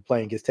airplane, the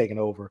plane gets taken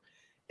over,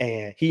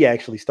 and he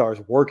actually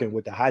starts working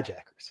with the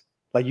hijackers.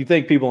 Like, you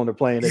think people on the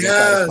plane,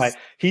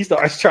 he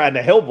starts trying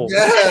to help them.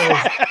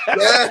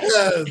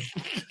 Yes.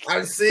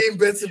 I've seen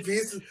bits and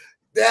pieces.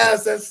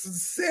 Yes, that's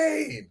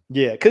insane.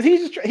 Yeah, because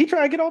he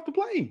trying to get off the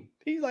plane.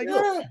 He's like,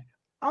 look,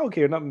 I don't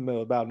care nothing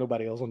about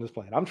nobody else on this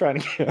plane. I'm trying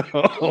to get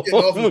off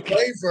the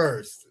plane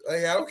first.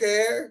 Like, I don't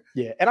care.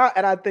 Yeah, and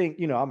I think,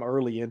 I'm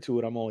early into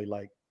it. I'm only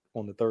like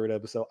on the 3rd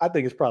episode. I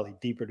think it's probably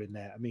deeper than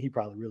that. I mean, he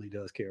probably really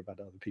does care about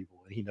the other people,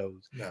 and he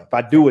knows if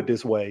I do it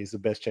this way, it's the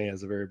best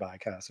chance of everybody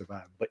kind of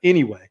surviving. But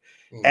anyway,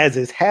 as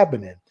it's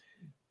happening,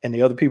 and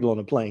the other people on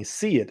the plane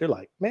see it, they're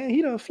like, man,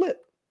 he done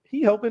flipped.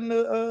 He helping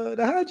the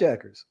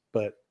hijackers.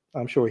 But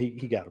I'm sure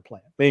he got a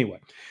plan. But anyway,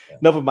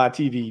 enough of my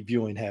TV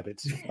viewing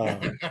habits.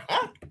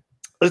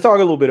 Let's talk a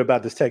little bit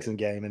about this Texan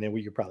game, and then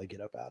we could probably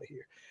get up out of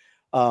here.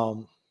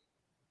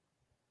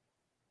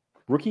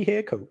 Rookie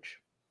head coach,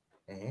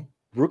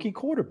 rookie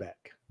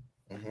quarterback,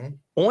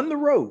 on the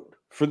road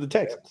for the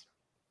Texans.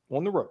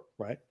 On the road,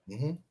 right?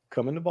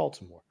 Coming to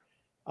Baltimore.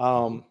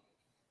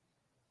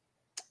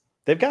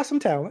 They've got some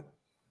talent.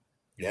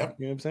 Yeah.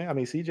 You know what I'm saying? I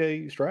mean,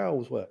 CJ Stroud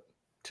was what?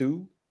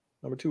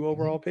 Number 2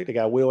 overall pick. They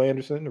got Will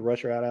Anderson, the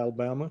rusher out of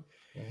Alabama.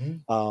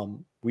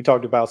 We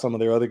talked about some of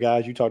their other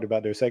guys. You talked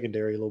about their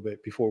secondary a little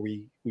bit before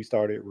we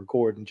started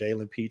recording.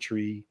 Jalen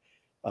Petrie,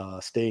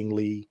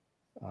 Stingley,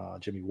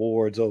 Jimmy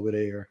Ward's over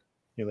there.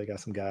 They got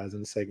some guys in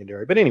the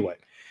secondary. But anyway,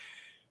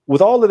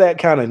 with all of that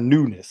kind of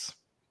newness,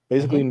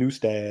 basically new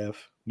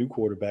staff, new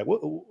quarterback,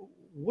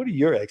 what are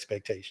your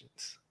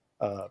expectations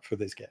for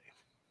this game?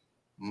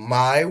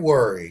 My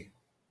worry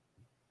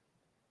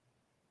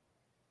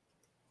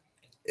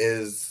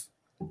is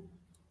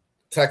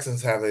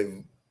Texans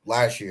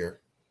last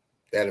year,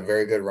 they had a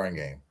very good run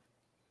game.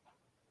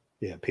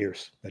 Yeah,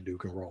 Pierce, that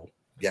dude can roll.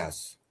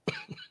 Yes.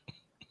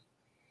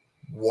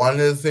 One of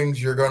the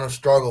things you're going to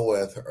struggle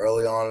with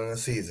early on in the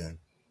season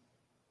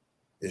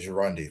is your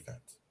run defense.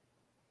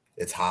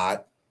 It's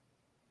hot.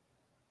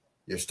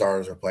 Your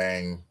starters are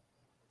playing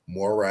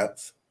more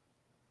reps.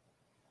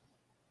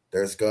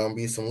 There's going to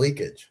be some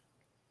leakage.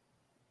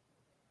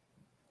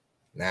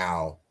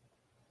 Now,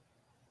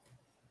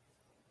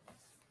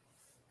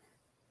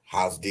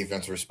 how's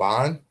defense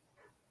respond?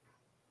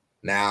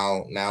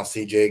 Now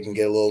CJ can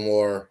get a little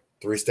more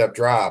three-step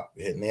drop,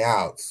 hitting the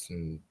outs.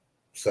 And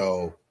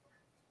so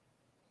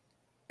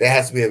there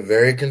has to be a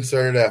very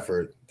concerted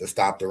effort to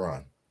stop the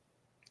run.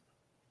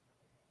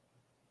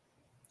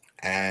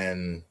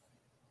 And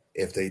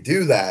if they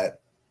do that,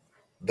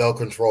 they'll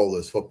control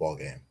this football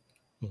game.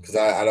 Because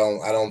I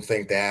don't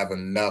think they have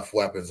enough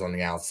weapons on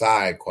the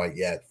outside quite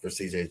yet for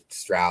CJ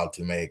Stroud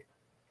to make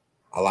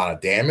a lot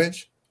of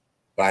damage.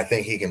 But I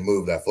think he can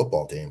move that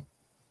football team.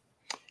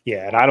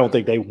 Yeah, and I don't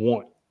think they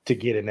want to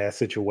get in that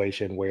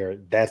situation where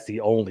that's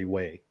the only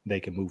way they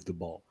can move the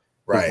ball.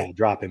 Right. By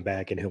dropping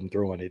back and him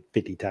throwing it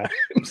 50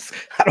 times.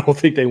 I don't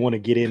think they want to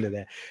get into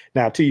that.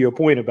 Now, to your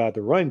point about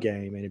the run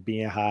game and it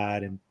being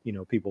hot and,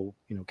 people,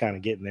 kind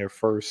of getting their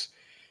first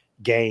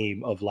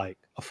game of like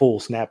a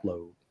full snap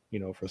load,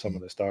 for some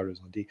of the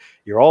starters on D,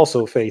 you're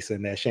also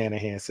facing that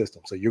Shanahan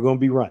system. So you're going to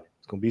be running.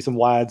 It's going to be some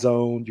wide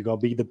zone. You're going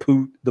to be the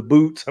boots, the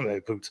boots,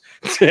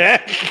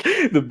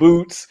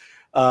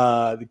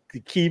 the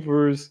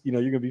keepers,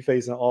 you're going to be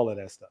facing all of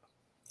that stuff.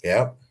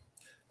 Yeah.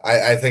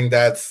 I think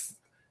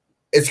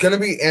it's going to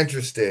be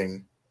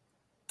interesting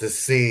to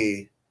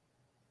see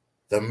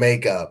the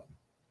makeup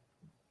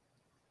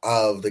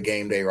of the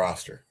game day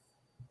roster,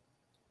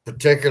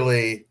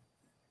 particularly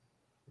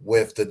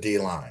with the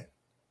D-line.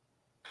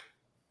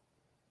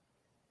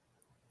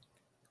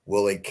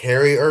 Will they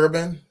carry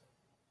Urban?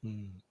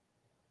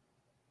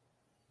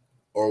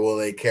 Or will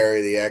they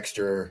carry the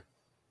extra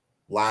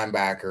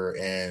linebacker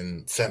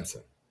in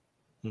Simpson?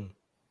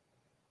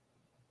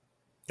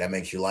 That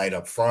makes you light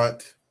up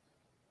front.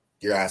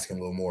 You're asking a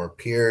little more of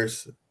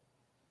Pierce, a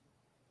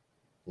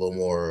little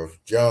more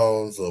of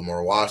Jones, a little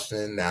more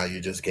Washington. Now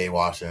you just gave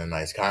Washington a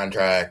nice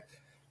contract.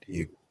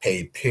 You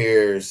paid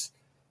Pierce,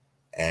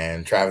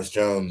 and Travis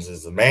Jones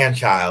is a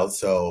man-child.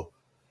 So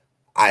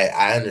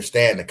I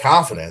understand the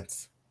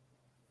confidence,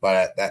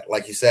 but that,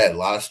 like you said, a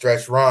lot of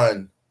stretch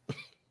run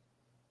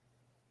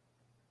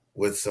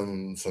with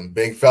some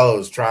big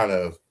fellows trying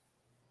to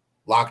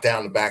lock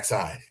down the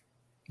backside.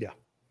 Yeah.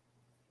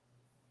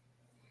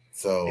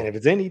 So, and if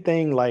it's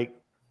anything like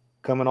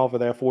coming off of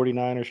that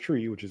 49ers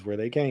tree, which is where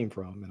they came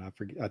from, and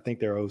I think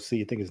their OC,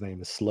 I think his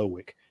name is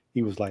Slowick.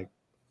 He was like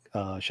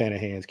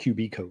Shanahan's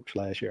QB coach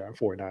last year on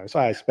 49ers. So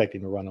I expect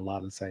him to run a lot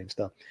of the same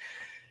stuff.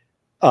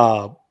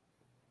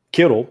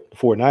 Kittle, the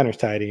 49ers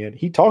tight end,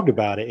 he talked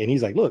about it, and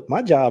he's like, look,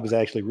 my job is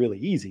actually really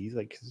easy. He's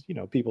like,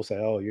 people say,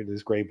 oh, you're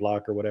this great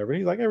blocker or whatever.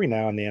 He's like, every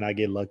now and then I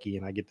get lucky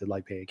and I get to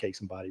like pancake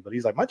somebody. But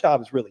he's like, my job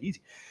is really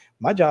easy.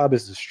 My job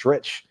is to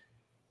stretch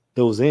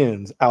those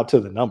ends out to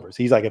the numbers.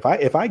 He's like,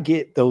 if I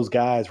get those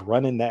guys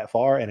running that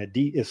far and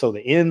so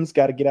the ends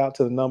got to get out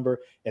to the number,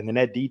 and then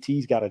that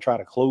DT's got to try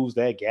to close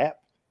that gap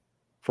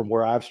from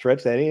where I've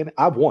stretched that in,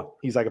 I've won.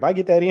 He's like, if I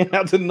get that in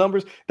out to the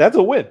numbers, that's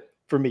a win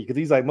for me. Because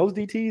he's like, most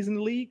DTs in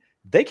the league,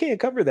 they can't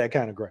cover that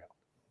kind of ground.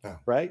 Oh.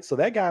 Right. So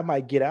that guy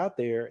might get out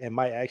there and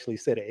might actually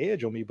set an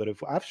edge on me. But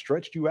if I've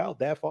stretched you out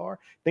that far,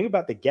 think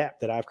about the gap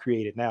that I've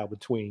created now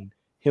between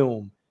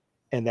him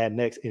and that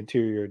next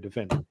interior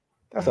defender.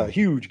 That's a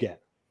huge gap.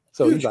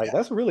 So he's like,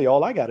 that's really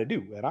all I got to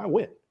do. And I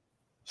win.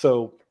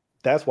 So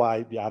that's why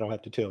I don't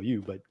have to tell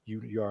you, but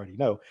you already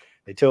know.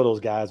 They tell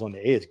those guys on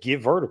the edge,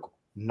 get vertical,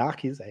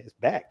 knock his ass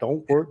back.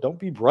 Don't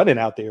be running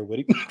out there with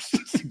him.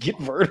 Get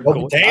vertical.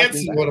 Don't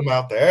dancing with him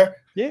out there.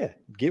 Yeah,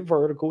 get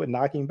vertical and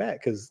knock him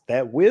back, because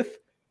that width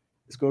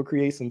is going to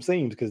create some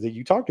seams. Because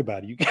you talked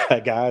about it. You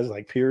got guys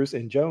like Pierce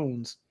and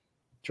Jones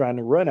trying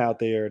to run out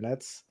there.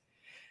 And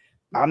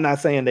I'm not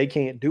saying they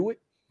can't do it,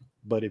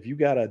 but if you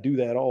got to do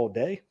that all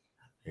day,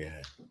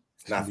 yeah,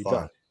 it's not fun.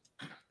 Tough.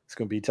 It's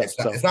going to be tough.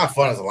 It's not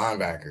fun as a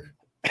linebacker.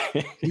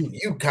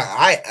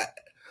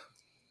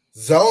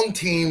 Zone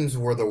teams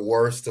were the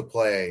worst to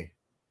play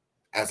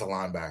as a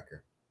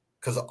linebacker,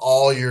 because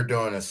all you're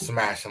doing is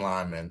smashing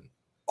linemen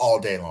all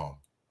day long.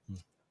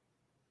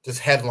 Just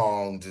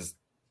headlong, just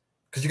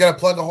because you got to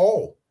plug a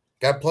hole,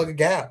 got to plug a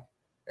gap.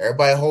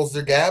 Everybody holds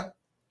their gap.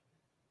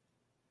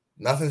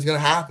 Nothing's going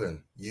to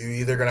happen. You're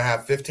either going to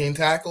have 15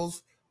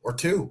 tackles or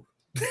 2.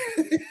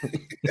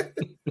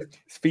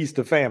 It's feast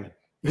of famine.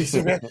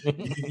 You're going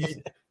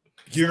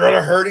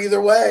to hurt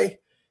either way.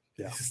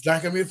 Yeah. It's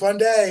not going to be a fun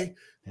day.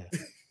 Yeah.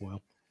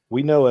 Well,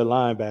 we know at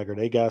linebacker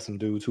they got some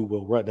dudes who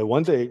will run. The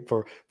one thing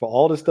for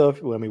all the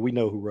stuff, well, I mean, we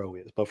know who Rowe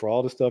is, but for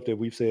all the stuff that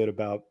we've said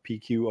about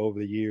PQ over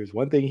the years,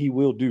 one thing he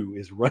will do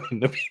is running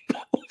the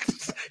people.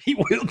 He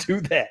will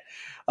do that.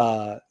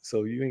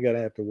 So you ain't got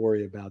to have to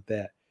worry about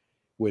that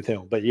with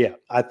him. But yeah,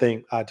 I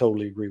think I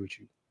totally agree with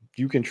you.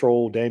 You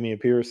control Damian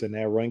Pierce in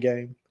that run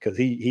game because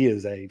he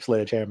is a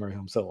sledgehammer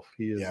himself.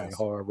 He is a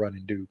hard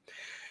running dude.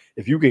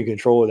 If you can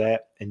control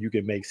that and you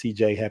can make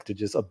CJ have to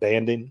just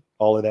abandon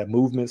all of that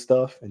movement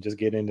stuff and just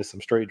get into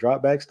some straight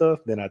drop back stuff,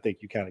 then I think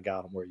you kind of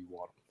got him where you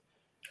want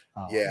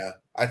him. Yeah,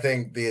 I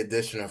think the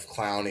addition of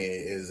Clowney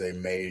is a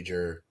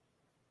major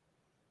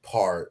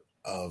part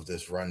of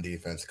this run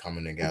defense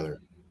coming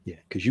together. Yeah,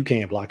 because you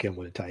can't block him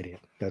with a tight end.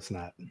 That's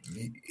not.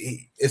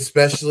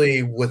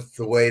 Especially with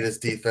the way this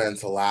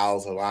defense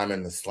allows a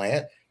lineman to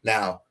slant.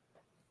 Now,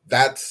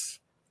 that's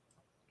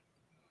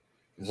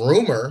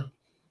rumor.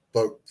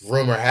 But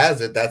rumor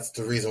has it that's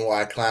the reason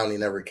why Clowney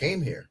never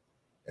came here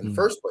in the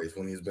first place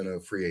when he's been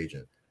a free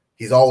agent.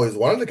 He's always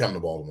wanted to come to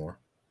Baltimore,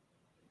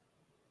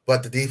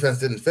 but the defense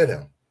didn't fit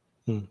him.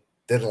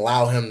 Didn't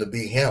allow him to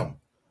be him.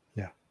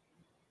 Yeah.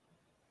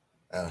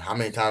 How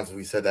many times have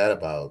we said that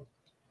about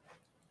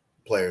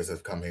players that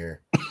have come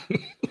here?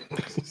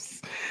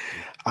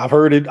 I've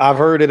heard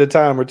it a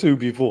time or two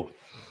before.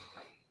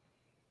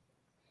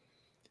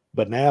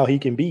 But now he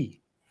can be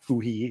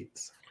who he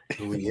is.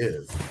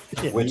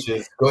 Which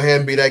is go ahead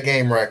and be that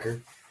game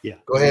record. Yeah.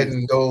 Go ahead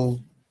and go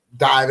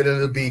dive it into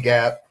the B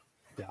gap.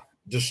 Yeah.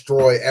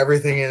 Destroy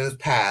everything in his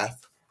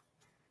path.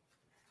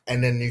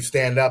 And then you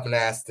stand up and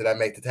ask, did I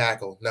make the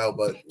tackle? No,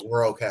 but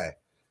we're okay.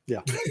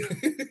 Yeah.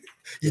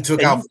 You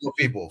took out 4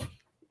 people.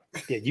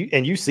 Yeah,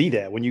 you see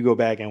that when you go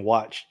back and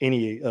watch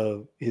any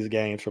of his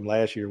games from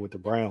last year with the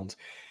Browns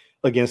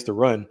against the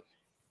run.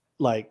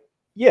 Like,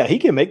 yeah, he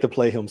can make the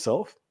play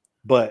himself.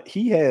 But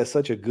he has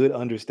such a good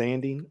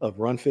understanding of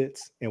run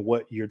fits and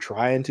what you're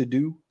trying to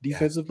do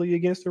defensively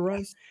against the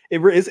run.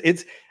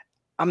 It's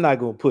I'm not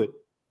going to put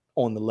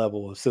on the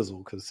level of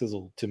Sizzle because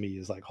Sizzle to me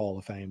is like Hall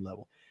of Fame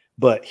level.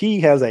 But he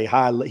has that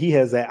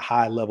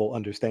high level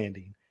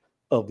understanding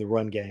of the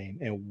run game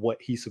and what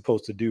he's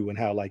supposed to do and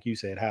how, like you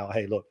said,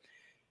 hey, look,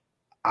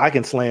 I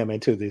can slam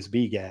into this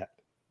B gap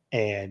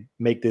and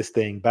make this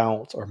thing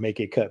bounce or make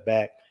it cut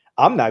back.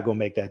 I'm not going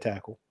to make that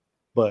tackle,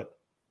 but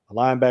a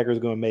linebacker is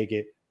going to make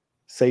it.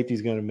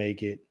 Safety's going to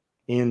make it.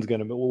 End's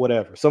going to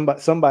whatever.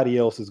 Somebody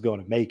else is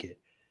going to make it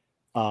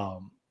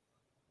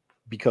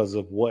because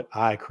of what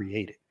I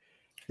created.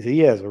 He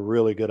has a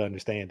really good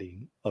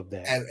understanding of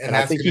that, and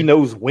I think he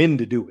knows when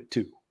to do it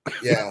too.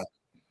 Yeah,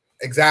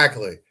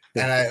 exactly.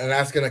 And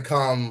that's going to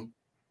come.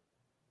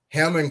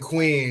 Him and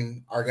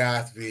Queen are going to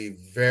have to be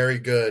very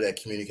good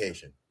at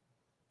communication.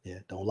 Yeah,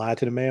 don't lie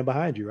to the man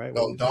behind you, right?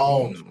 Don't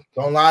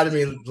lie to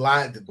me,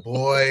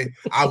 boy.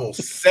 I will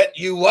set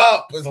you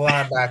up as a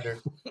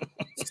linebacker.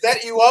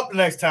 Set you up the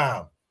next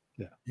time.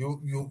 Yeah.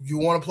 You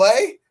want to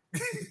play?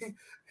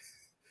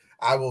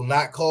 I will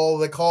not call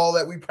the call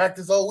that we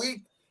practice all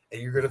week, and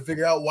you're going to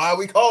figure out why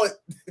we call it.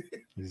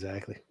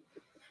 Exactly.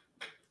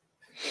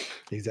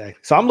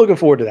 So I'm looking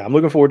forward to that. I'm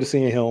looking forward to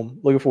seeing him.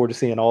 Looking forward to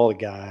seeing all the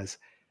guys.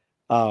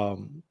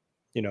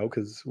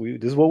 Because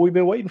this is what we've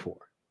been waiting for.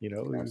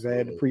 We've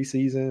had the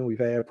preseason, we've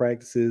had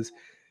practices,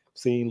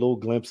 seen little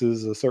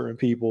glimpses of certain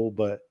people,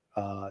 but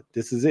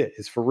this is it.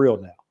 It's for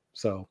real now.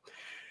 So,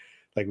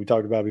 like we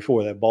talked about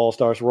before, that ball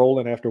starts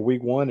rolling after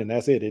week 1, and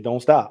that's it. It don't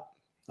stop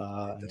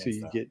until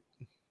you get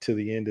to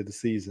the end of the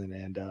season.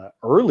 And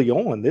early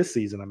on this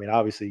season, I mean,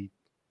 obviously,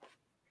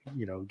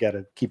 got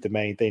to keep the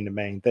main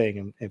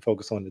thing and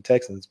focus on the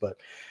Texans. But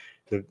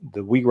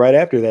the week right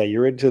after that,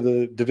 you're into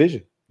the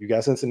division. You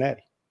got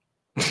Cincinnati.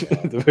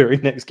 The very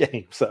next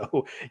game.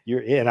 So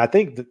you're in. I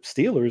think the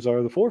Steelers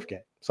are the 4th game.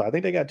 So I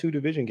think they got 2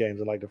 division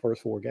games in like the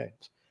first 4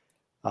 games.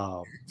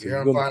 So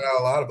you're gonna find out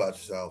a lot about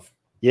yourself.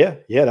 Yeah,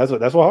 that's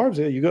what Harb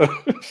said. We're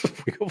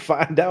gonna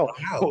find out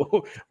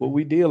what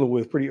we dealing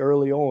with pretty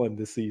early on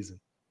this season.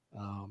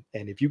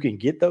 And if you can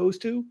get those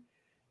 2,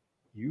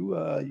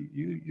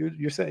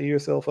 you're setting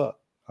yourself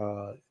up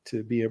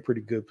to be in a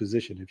pretty good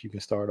position if you can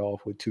start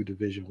off with 2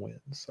 division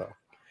wins. So.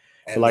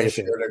 And like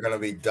sure they're going to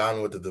be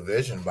done with the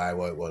division by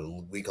what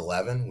week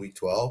 11, week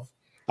 12?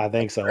 I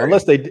think so.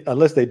 Unless they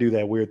do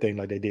that weird thing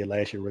like they did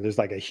last year where there's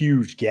like a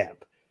huge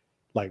gap.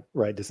 Like,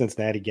 right, the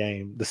Cincinnati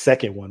game, the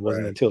second one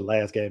wasn't until the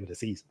last game of the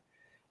season.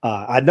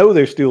 I know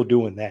they're still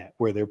doing that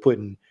where they're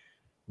putting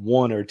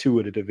 1 or 2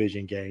 of the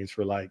division games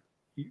for like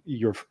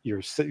your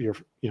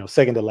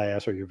second to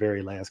last or your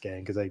very last game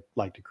because they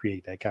like to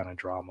create that kind of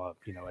drama,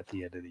 at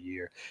the end of the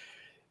year.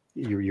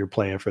 You're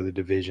playing for the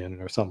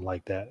division or something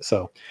like that.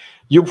 So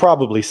you'll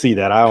probably see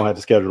that. I don't have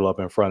the schedule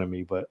up in front of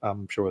me, but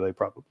I'm sure they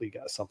probably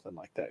got something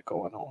like that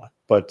going on.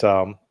 But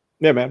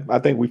yeah, man, I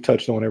think we've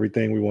touched on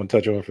everything we want to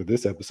touch on for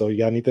this episode. You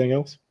got anything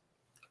else?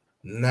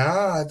 No,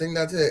 I think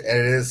that's it. And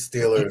it is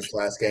Steelers'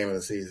 last game of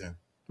the season.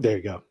 There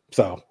you go.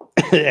 So,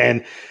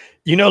 and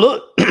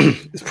look,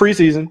 it's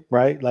preseason,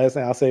 right? Last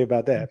thing I'll say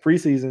about that,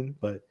 preseason,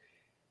 but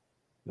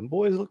them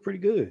boys look pretty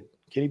good.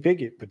 Kenny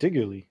Pickett,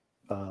 particularly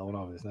on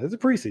all this. Now, it's a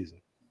preseason.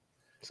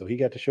 So he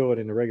got to show it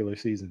in the regular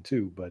season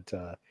too. But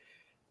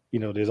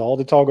there's all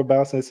the talk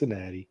about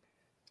Cincinnati.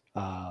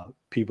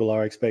 People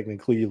are expecting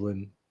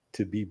Cleveland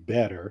to be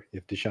better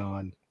if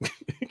Deshaun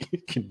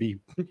can be,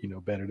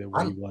 better than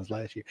what he was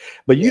last year.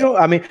 But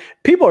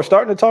people are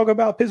starting to talk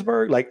about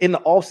Pittsburgh. Like in the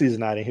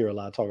offseason, I didn't hear a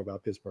lot of talk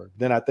about Pittsburgh.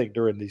 Then I think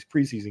during these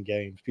preseason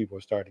games, people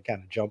are starting to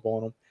kind of jump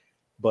on them.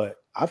 But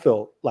I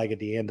felt like at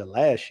the end of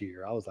last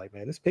year, I was like,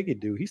 man, this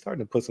Pickett dude, he's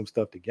starting to put some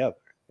stuff together.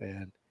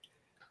 And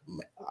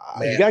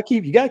you gotta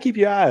keep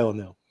your eye on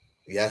them.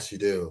 Yes, you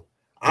do.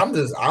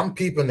 I'm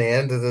peeping the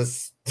end of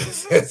this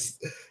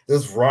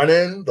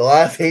run-in the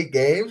last 8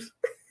 games.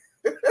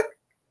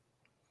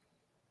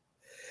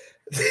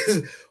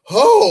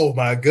 Oh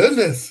my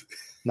goodness.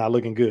 Not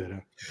looking good,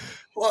 huh?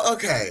 Well,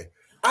 okay.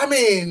 I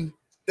mean,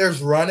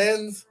 there's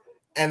run-ins,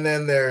 and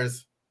then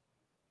there's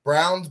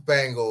Browns,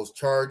 Bengals,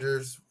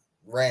 Chargers,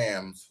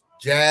 Rams,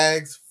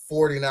 Jags,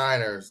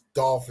 49ers,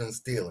 Dolphins,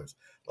 Steelers.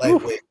 Like,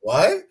 oof. Wait,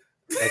 what?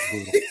 That's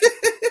brutal.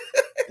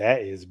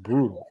 That is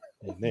brutal.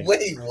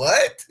 Wait,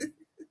 what?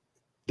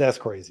 That's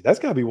crazy. That's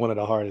got to be one of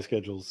the hardest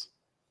schedules.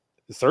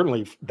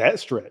 Certainly that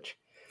stretch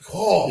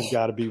has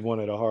got to be one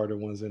of the harder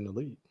ones in the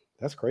league.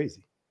 That's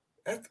crazy.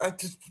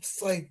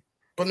 It's like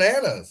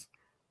bananas.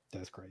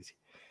 That's crazy.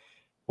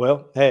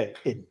 Well, hey,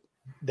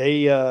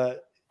 they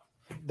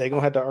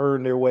gonna have to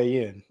earn their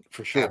way in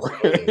for sure.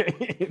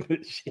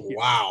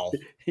 Wow,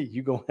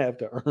 you're gonna have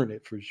to earn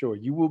it for sure.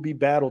 You will be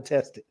battle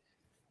tested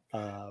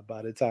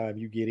by the time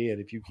you get in,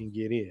 if you can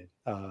get in.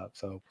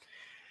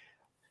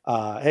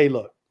 Hey,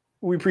 look,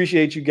 we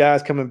appreciate you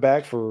guys coming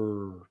back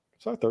for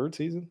it's our 3rd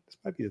season. This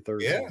might be the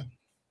 3rd season.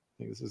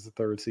 I think this is the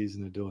 3rd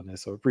season of doing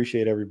this. So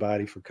appreciate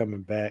everybody for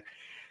coming back,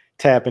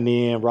 tapping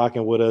in,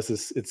 rocking with us.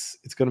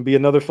 It's going to be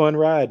another fun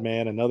ride,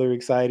 man. Another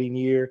exciting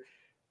year.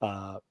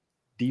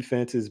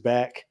 Defense is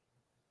back.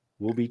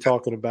 We'll be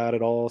talking about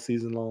it all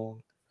season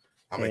long.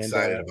 I'm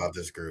excited about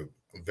this group.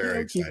 I'm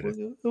very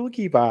excited. We'll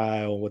keep our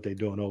eye on what they're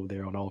doing over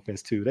there on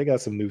offense too. They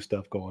got some new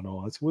stuff going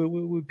on. So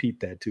we'll peep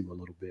that too a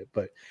little bit.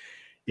 But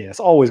yeah, it's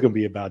always going to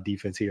be about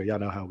defense here. Y'all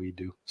know how we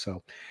do.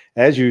 So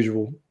as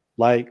usual,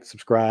 like,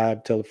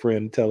 subscribe, tell a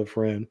friend.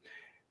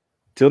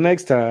 Till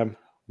next time,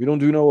 we don't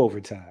do no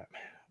overtime.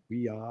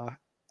 We are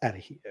out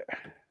of here.